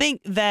didn't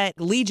think that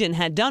Legion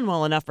had done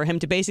well enough for him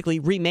to basically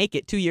remake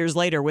it 2 years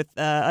later with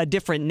a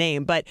different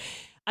name, but.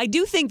 I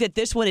do think that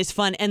this one is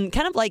fun, and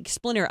kind of like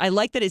Splinter, I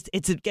like that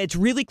it's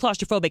really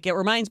claustrophobic. It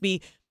reminds me,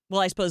 well,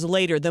 I suppose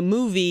later, the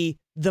movie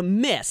The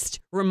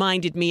Mist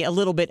reminded me a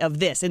little bit of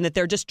this, in that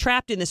they're just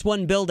trapped in this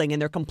one building and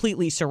they're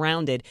completely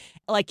surrounded.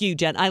 Like you,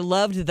 Jen, I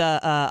loved the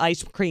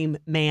ice cream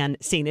man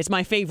scene. It's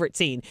my favorite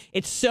scene.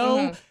 It's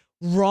so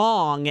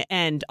wrong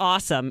and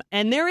awesome.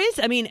 And there is,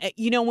 I mean,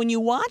 when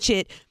you watch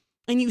it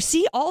and you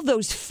see all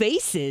those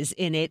faces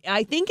in it,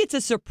 I think it's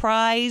a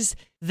surprise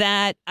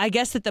that I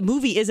guess that the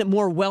movie isn't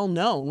more well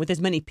known with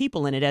as many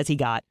people in it as he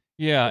got.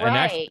 Yeah,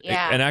 right,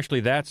 and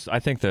actually that's, I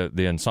think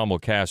the ensemble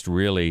cast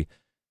really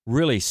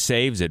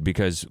saves it,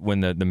 because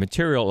when the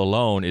material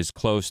alone is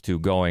close to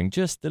going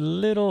just a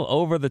little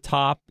over the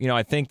top,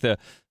 I think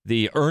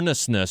the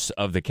earnestness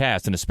of the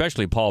cast, and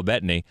especially Paul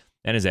Bettany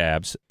and his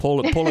abs,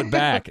 pull it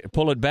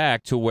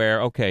back to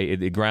where, okay,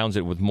 it grounds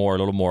it with a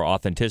little more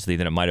authenticity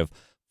than it might have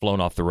flown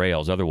off the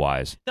rails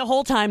otherwise. The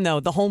whole time, though,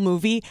 the whole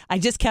movie, I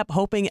just kept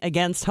hoping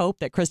against hope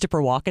that Christopher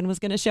Walken was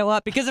going to show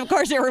up, because, of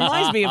course, it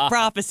reminds me of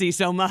Prophecy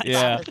so much.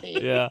 Yeah.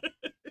 That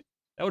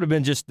would have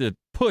been just the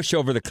push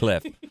over the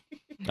cliff.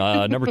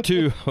 Number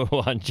 2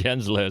 on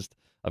Jen's list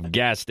of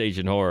gas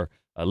station horror,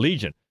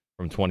 Legion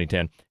from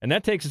 2010. And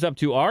that takes us up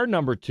to our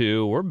number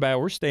 2.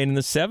 We're staying in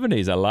the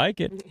 70s. I like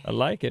it.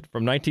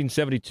 From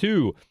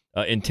 1972,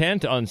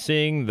 intent on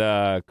seeing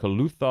the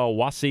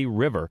Kalutawasi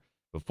River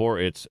before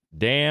it's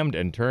dammed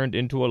and turned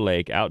into a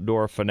lake,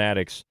 outdoor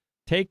fanatics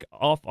take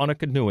off on a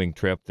canoeing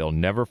trip they'll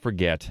never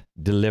forget.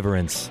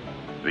 Deliverance.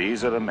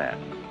 These are the men.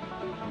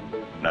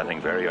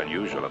 Nothing very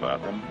unusual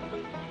about them.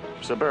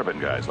 Suburban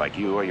guys like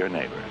you or your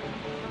neighbor.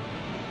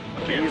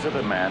 These are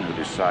the men who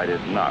decided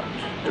not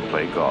to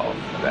play golf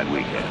that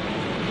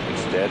weekend.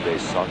 Instead, they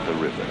sought the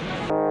river.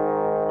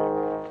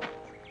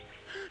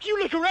 You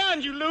look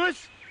around, you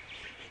Lewis.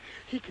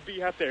 He could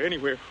be out there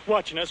anywhere,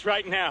 watching us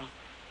right now.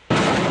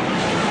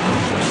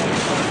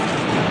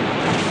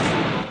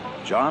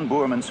 John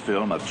Boorman's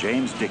film of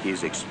James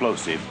Dickey's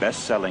explosive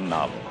best-selling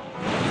novel.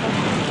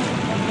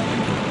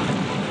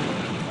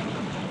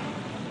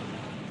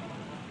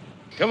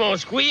 Come on,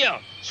 squeal!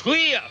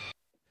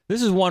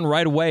 This is one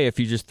right away if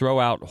you just throw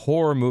out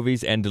horror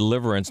movies and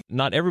Deliverance.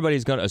 Not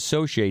everybody's going to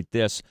associate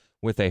this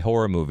with a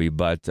horror movie,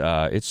 but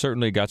it's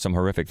certainly got some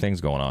horrific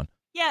things going on.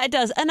 Yeah, it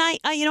does. And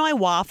I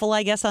waffle,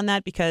 I guess, on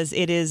that, because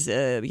it is,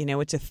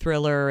 it's a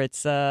thriller,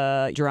 it's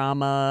a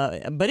drama,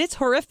 but it's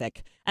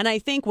horrific. And I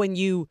think when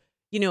you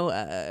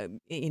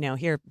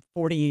here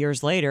 40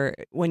 years later,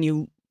 when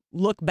you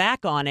look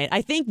back on it,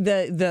 I think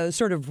the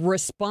sort of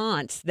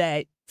response,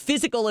 that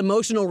physical,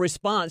 emotional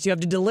response you have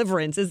to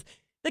Deliverance is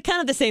the kind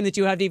of the same that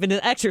you have to even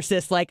to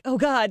Exorcist, like, oh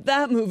God,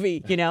 that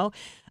movie,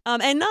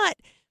 and not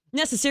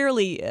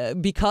necessarily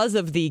because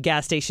of the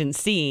gas station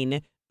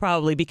scene,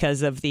 probably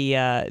because of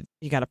the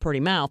you got a pretty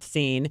mouth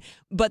scene,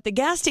 but the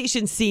gas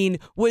station scene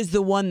was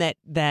the one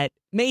that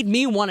made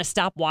me want to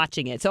stop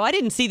watching it. So I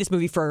didn't see this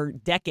movie for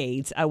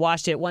decades. I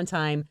watched it one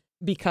time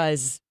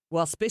because,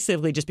 well,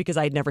 specifically just because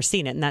I had never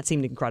seen it, and that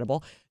seemed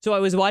incredible. So I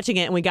was watching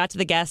it, and we got to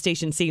the gas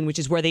station scene, which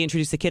is where they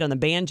introduced the kid on the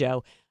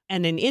banjo.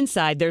 And then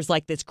inside, there's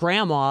like this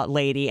grandma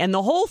lady, and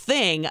the whole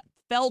thing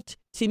felt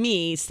to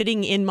me,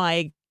 sitting in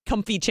my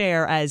comfy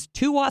chair, as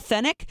too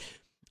authentic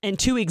and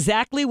too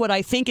exactly what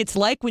I think it's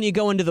like when you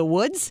go into the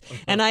woods.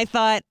 And I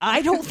thought,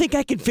 I don't think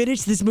I can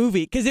finish this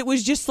movie, because it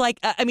was just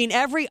like,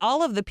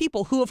 all of the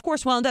people who, of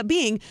course, wound up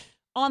being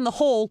on the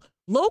whole,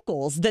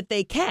 locals that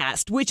they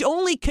cast, which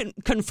only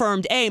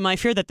confirmed, A, my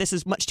fear that this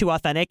is much too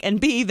authentic, and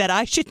B, that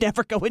I should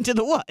never go into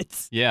the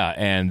woods. Yeah,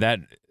 and that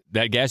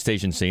gas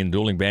station scene, the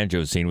dueling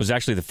banjos scene, was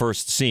actually the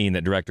first scene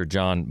that director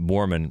John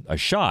Boorman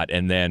shot.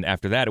 And then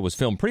after that, it was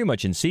filmed pretty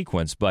much in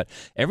sequence. But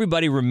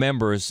everybody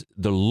remembers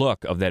the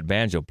look of that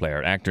banjo player,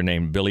 an actor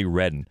named Billy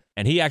Redden.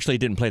 And he actually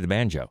didn't play the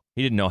banjo.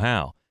 He didn't know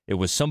how. It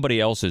was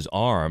somebody else's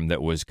arm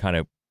that was kind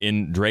of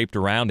draped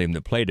around him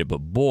that played it.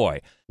 But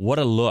boy, what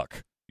a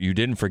look. You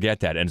didn't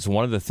forget that. And it's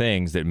one of the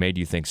things that made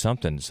you think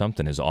something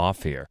is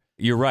off here.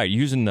 You're right.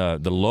 Using the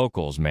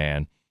locals,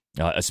 man,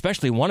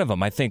 especially one of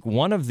them. I think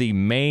one of the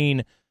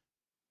main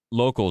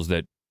locals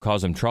that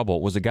caused him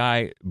trouble was a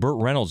guy Burt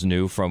Reynolds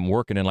knew from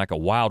working in like a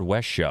Wild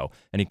West show,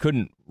 and he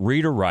couldn't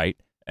read or write,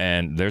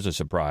 and there's a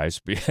surprise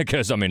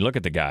because, I mean, look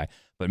at the guy.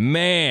 But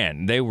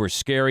man, they were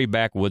scary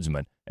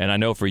backwoodsmen, and I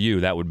know for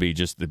you that would be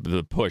just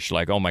the push,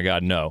 like, oh my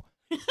God, no.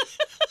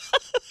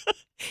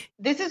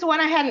 This is one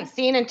I hadn't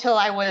seen until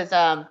I was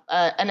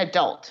an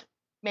adult.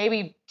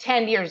 Maybe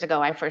 10 years ago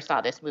I first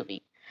saw this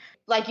movie.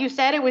 Like you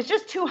said, it was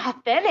just too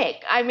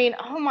authentic. I mean,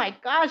 oh my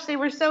gosh, they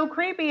were so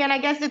creepy, and I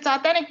guess it's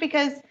authentic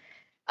because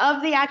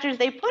of the actors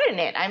they put in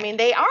it. I mean,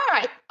 they are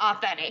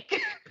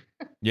authentic.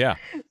 Yeah.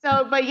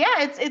 So, but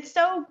yeah,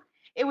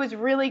 it was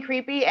really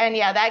creepy. And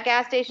yeah, that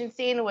gas station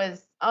scene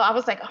was, I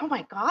was like, oh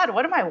my God,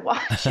 what am I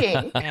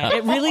watching?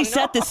 It really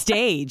set the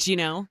stage, you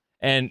know?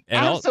 And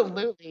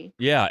absolutely.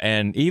 Yeah.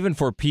 And even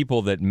for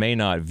people that may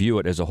not view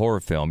it as a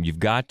horror film, you've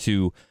got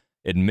to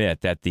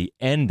admit that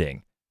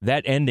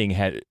that ending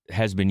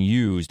has been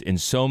used in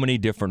so many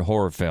different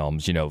horror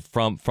films, you know,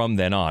 from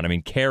then on. I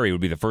mean, Carrie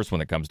would be the first one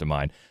that comes to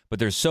mind, but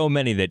there's so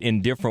many that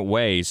in different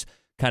ways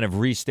kind of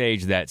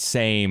restage that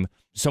same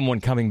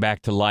someone coming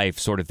back to life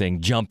sort of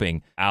thing,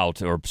 jumping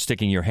out or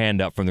sticking your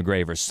hand up from the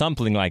grave or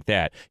something like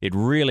that. It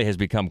really has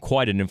become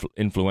quite an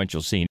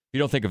influential scene. If you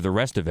don't think of the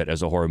rest of it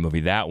as a horror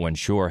movie, that one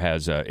sure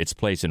has its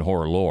place in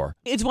horror lore.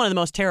 It's one of the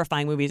most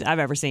terrifying movies I've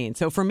ever seen.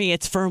 So for me,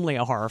 it's firmly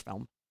a horror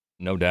film.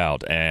 No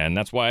doubt. And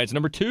that's why it's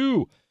number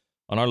 2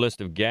 on our list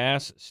of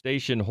gas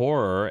station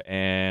horror,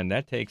 and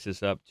that takes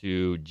us up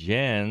to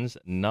Jen's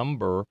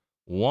number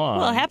 1.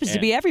 Well, it happens to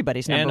be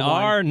everybody's number 1. And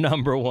our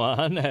number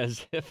 1,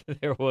 as if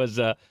there was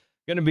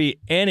going to be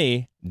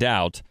any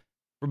doubt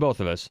for both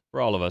of us, for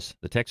all of us,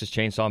 the Texas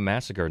Chainsaw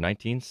Massacre,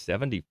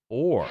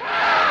 1974.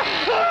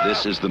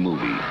 This is the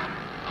movie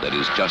that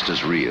is just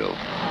as real,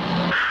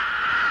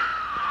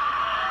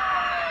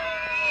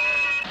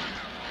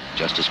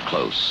 just as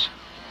close,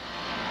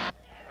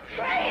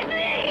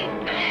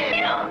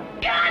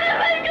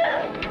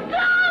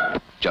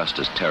 just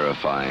as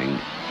terrifying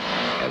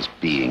as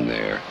being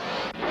there.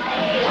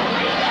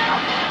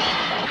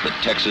 The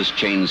Texas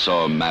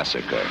Chainsaw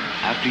Massacre.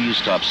 After you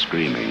stop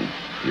screaming,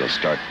 you'll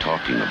start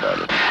talking about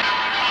it.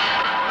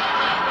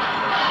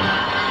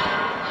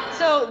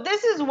 So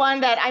this is one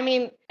that, I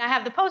mean, I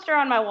have the poster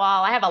on my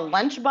wall. I have a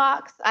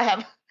lunchbox. I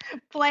have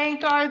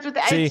playing cards with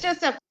it. See, it's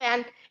just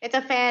it's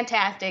a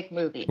fantastic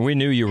movie. We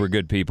knew you were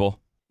good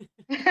people.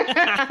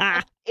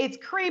 It's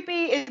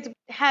creepy. It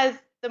has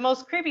the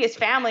most creepiest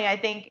family, I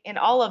think, in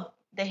all of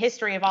the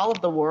history of all of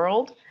the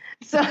world.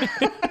 So,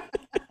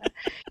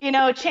 you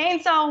know,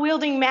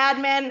 chainsaw-wielding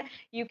madmen,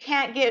 you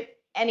can't get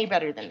any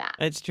better than that.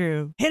 That's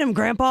true. Hit him,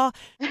 Grandpa.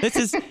 This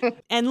is,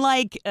 and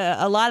like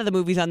a lot of the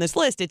movies on this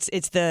list,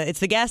 it's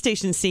the gas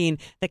station scene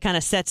that kind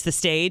of sets the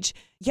stage.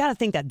 You got to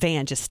think that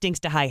van just stinks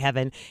to high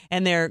heaven,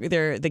 and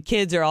the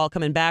kids are all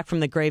coming back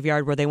from the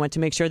graveyard where they went to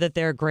make sure that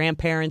their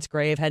grandparents'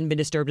 grave hadn't been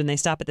disturbed, and they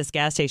stop at this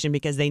gas station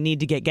because they need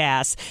to get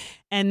gas.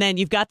 And then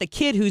you've got the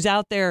kid who's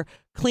out there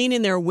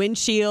cleaning their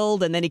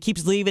windshield, and then he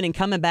keeps leaving and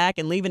coming back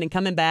and leaving and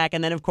coming back,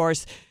 and then of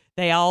course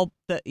they all,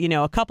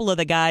 a couple of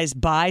the guys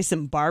buy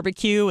some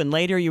barbecue, and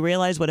later you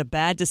realize what a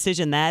bad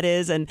decision that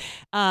is. And,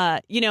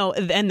 and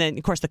then,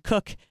 of course, the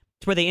cook,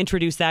 it's where they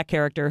introduce that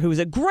character, who's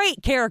a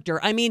great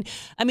character. I mean,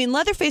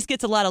 Leatherface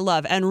gets a lot of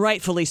love, and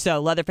rightfully so.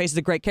 Leatherface is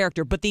a great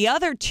character. But the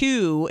other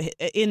two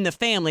in the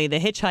family, the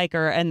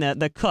hitchhiker and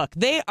the cook,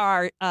 they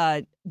are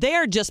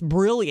just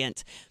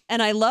brilliant.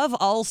 And I love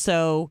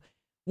also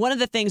one of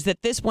the things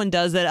that this one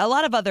does that a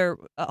lot of other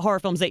horror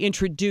films, they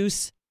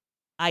introduce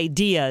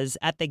ideas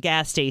at the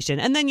gas station,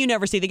 and then you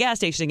never see the gas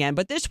station again.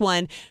 But this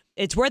one,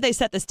 it's where they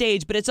set the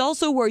stage, but it's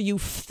also where you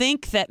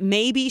think that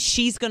maybe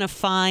she's going to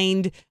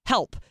find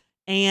help.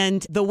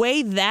 And the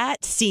way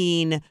that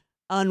scene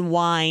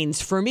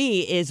unwinds for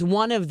me is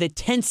one of the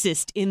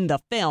tensest in the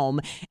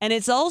film. And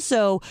it's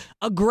also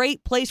a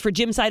great place for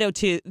Jim Saito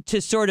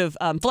to sort of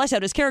flesh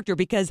out his character,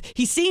 because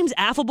he seems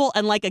affable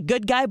and like a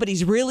good guy, but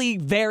he's really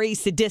very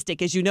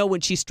sadistic, as you know,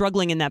 when she's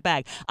struggling in that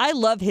bag. I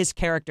love his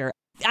character.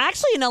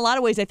 Actually, in a lot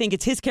of ways, I think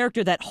it's his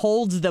character that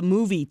holds the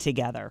movie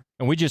together.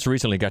 And we just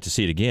recently got to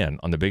see it again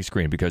on the big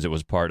screen because it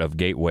was part of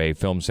Gateway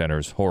Film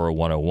Center's Horror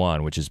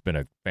 101, which has been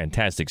a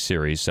fantastic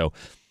series. So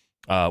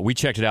we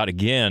checked it out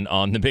again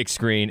on the big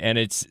screen, and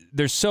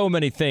there's so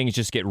many things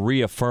just get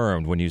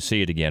reaffirmed when you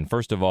see it again.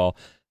 First of all,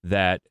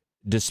 that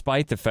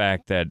despite the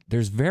fact that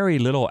there's very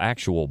little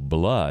actual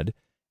blood,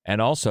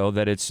 and also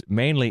that it's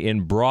mainly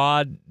in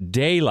broad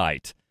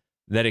daylight,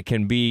 that it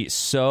can be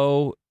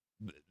so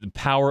the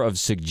power of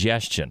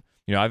suggestion.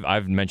 You know,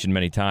 I've mentioned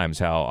many times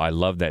how I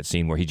love that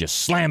scene where he just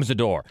slams the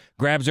door,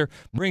 grabs her,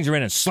 brings her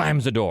in, and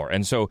slams the door.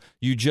 And so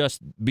you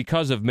just,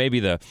 because of maybe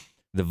the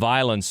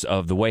violence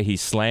of the way he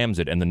slams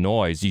it and the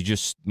noise,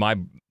 my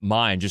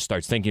mind just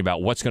starts thinking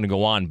about what's going to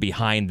go on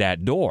behind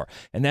that door.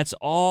 And that's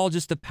all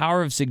just the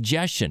power of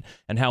suggestion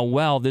and how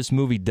well this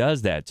movie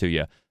does that to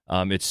you.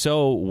 It's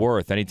so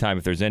worth, anytime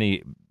if there's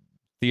any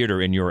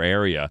theater in your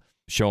area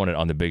showing it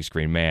on the big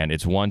screen, man,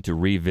 it's one to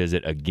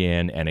revisit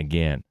again and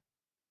again.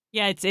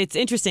 Yeah, it's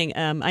interesting.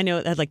 I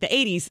know that like the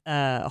 80s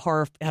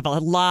horror have a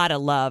lot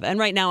of love. And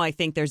right now I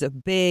think there's a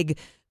big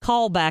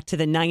callback to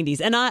the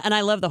 90s. And I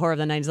love the horror of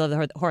the 90s, I love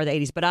the horror of the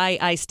 80s. But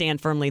I stand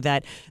firmly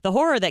that the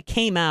horror that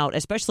came out,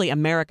 especially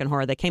American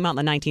horror that came out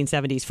in the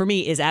 1970s, for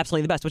me is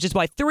absolutely the best, which is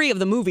why 3 of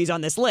the movies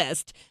on this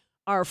list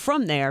are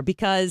from there.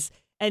 Because,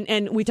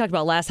 and we talked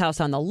about Last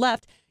House on the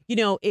Left, you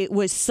know, it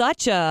was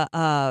such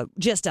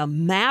just a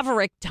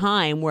maverick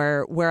time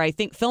where I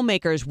think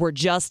filmmakers were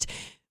just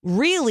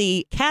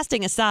really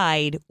casting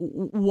aside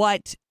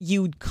what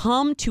you'd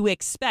come to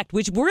expect,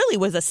 which really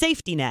was a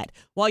safety net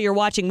while you're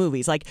watching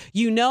movies. Like,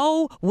 you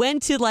know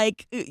when to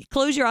like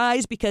close your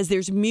eyes because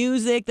there's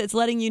music that's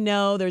letting you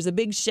know there's a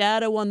big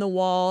shadow on the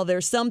wall,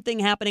 there's something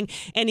happening.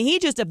 And he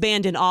just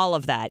abandoned all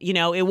of that. You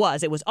know, it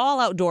was all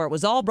outdoor. It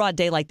was all broad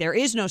daylight. There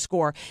is no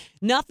score,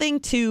 nothing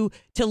to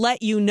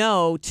let you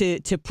know,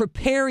 to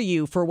prepare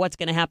you for what's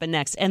going to happen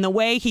next. And the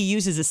way he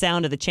uses the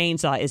sound of the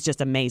chainsaw is just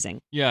amazing.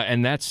 Yeah,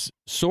 and that's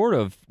sort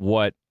of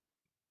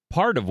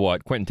part of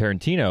what Quentin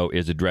Tarantino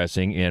is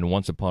addressing in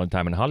Once Upon a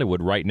Time in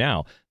Hollywood right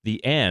now.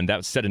 The end, that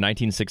was set in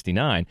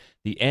 1969,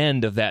 the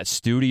end of that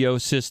studio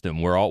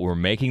system where we're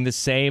making the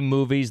same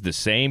movies, the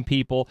same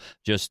people,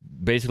 just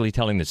basically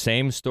telling the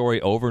same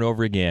story over and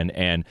over again.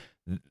 And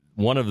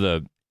one of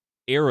the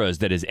eras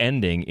that is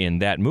ending in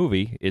that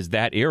movie is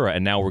that era,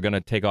 and now we're going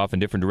to take off in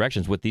different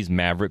directions with these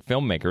maverick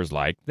filmmakers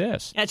like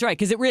this. That's right,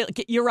 because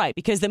you're right,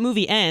 because the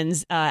movie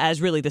ends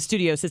as really the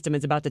studio system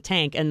is about to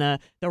tank, and the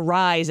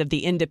rise of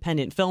the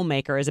independent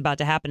filmmaker is about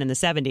to happen in the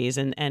 70s,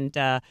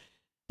 and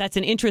that's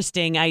an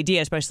interesting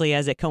idea, especially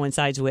as it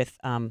coincides with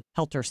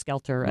Helter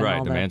Skelter and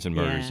all the Manson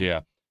murders.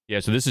 Yeah.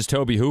 So this is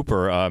Tobe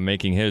Hooper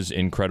making his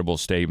incredible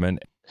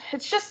statement.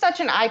 It's just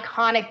such an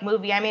iconic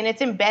movie. I mean,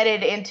 it's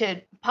embedded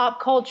into pop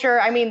culture.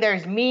 I mean,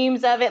 there's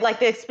memes of it, like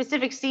the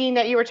specific scene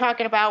that you were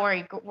talking about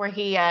where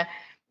he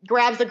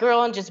grabs the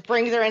girl and just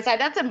brings her inside.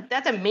 That's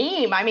a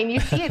meme. I mean, you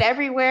see it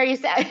everywhere.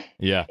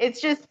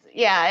 It's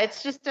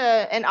just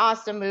an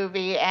awesome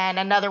movie, and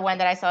another one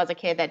that I saw as a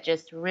kid that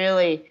just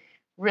really,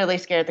 really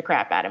scared the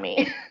crap out of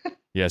me.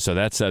 Yeah, so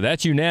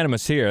that's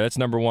unanimous here. That's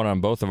number 1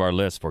 on both of our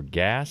lists for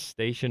gas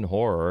station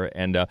horror.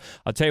 And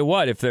I'll tell you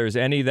what, if there's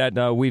any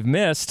that we've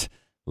missed,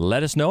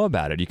 let us know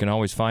about it. You can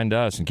always find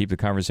us and keep the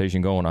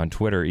conversation going on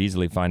Twitter.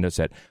 Easily find us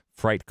at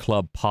Fright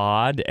Club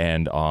Pod,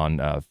 and on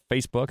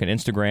Facebook and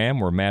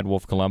Instagram, we're Mad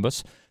Wolf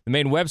Columbus. The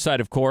main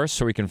website, of course,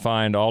 so we can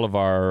find all of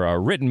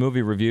our written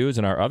movie reviews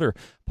and our other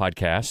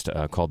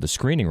podcast called The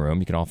Screening Room.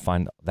 You can all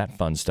find that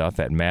fun stuff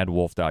at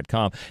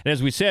madwolf.com. And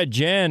as we said,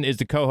 Jen is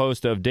the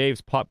co-host of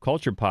Dave's Pop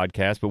Culture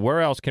Podcast, but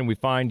where else can we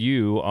find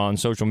you on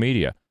social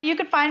media? You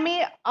can find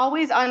me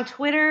always on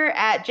Twitter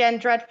at Jen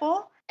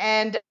Dreadful,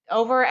 and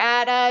over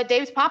at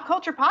Dave's Pop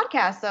Culture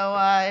Podcast. So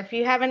if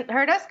you haven't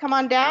heard us, come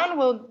on down.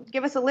 We'll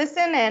give us a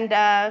listen,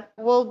 and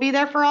we'll be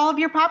there for all of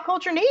your pop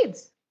culture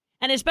needs.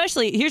 And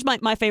especially, here's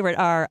my favorite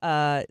are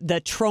the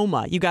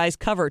trauma. You guys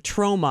cover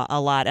trauma a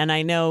lot, and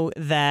I know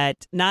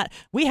that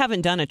we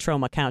haven't done a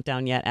trauma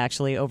countdown yet,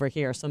 actually, over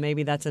here. So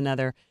maybe that's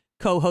another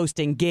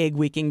co-hosting gig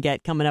we can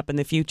get coming up in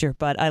the future.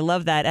 But I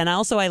love that, and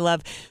also I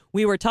love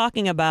we were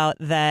talking about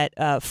that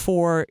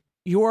for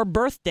your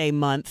birthday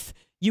month.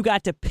 You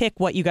got to pick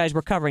what you guys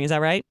were covering. Is that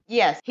right?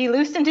 Yes. He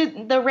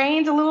loosened the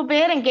reins a little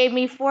bit and gave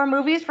me 4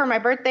 movies for my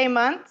birthday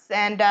months.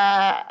 And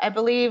I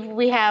believe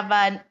we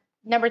have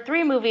number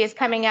 3 movie is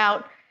coming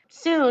out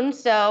soon.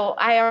 So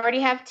I already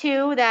have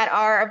 2 that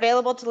are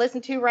available to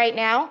listen to right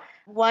now.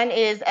 One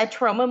is a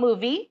trauma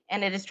movie,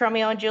 and it is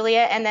Romeo and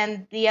Juliet. And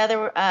then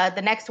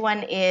the next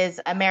one is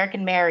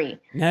American Mary.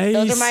 Nice.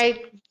 Those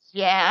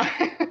are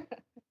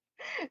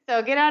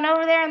So get on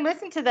over there and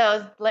listen to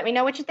those. Let me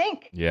know what you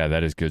think. Yeah,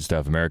 that is good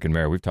stuff. American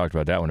Mary. We've talked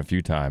about that one a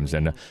few times,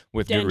 and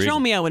with good reason.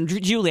 Romeo and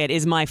Juliet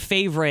is my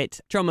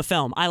favorite trauma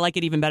film. I like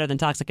it even better than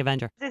Toxic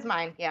Avenger. This is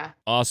mine, yeah.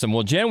 Awesome.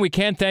 Well, Jen, we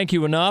can't thank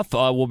you enough.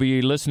 We'll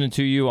be listening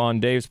to you on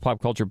Dave's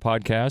Pop Culture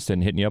Podcast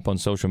and hitting you up on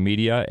social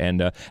media.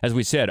 And as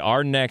we said,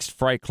 our next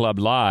Fright Club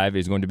Live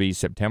is going to be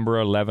September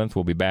 11th.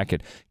 We'll be back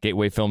at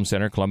Gateway Film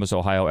Center, Columbus,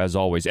 Ohio, as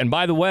always. And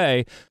by the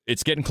way,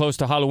 it's getting close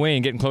to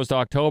Halloween, getting close to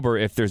October.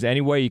 If there's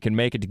any way you can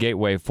make it to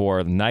Gateway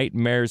for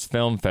Nightmares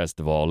Film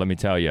Festival, let me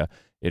tell you,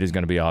 it is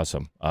going to be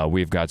awesome.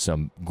 We've got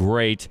some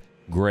great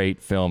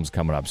great films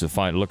coming up. So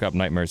look up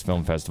Nightmares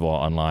Film Festival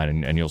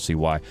online, and you'll see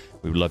why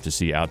we would love to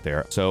see you out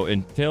there. So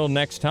until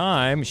next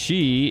time,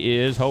 she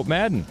is Hope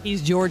Madden.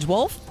 He's George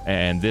Wolf.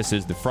 And this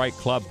is the Fright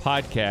Club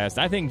podcast.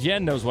 I think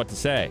Jen knows what to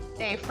say.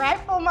 Stay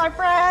frightful, my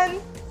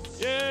friends.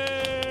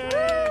 Yay!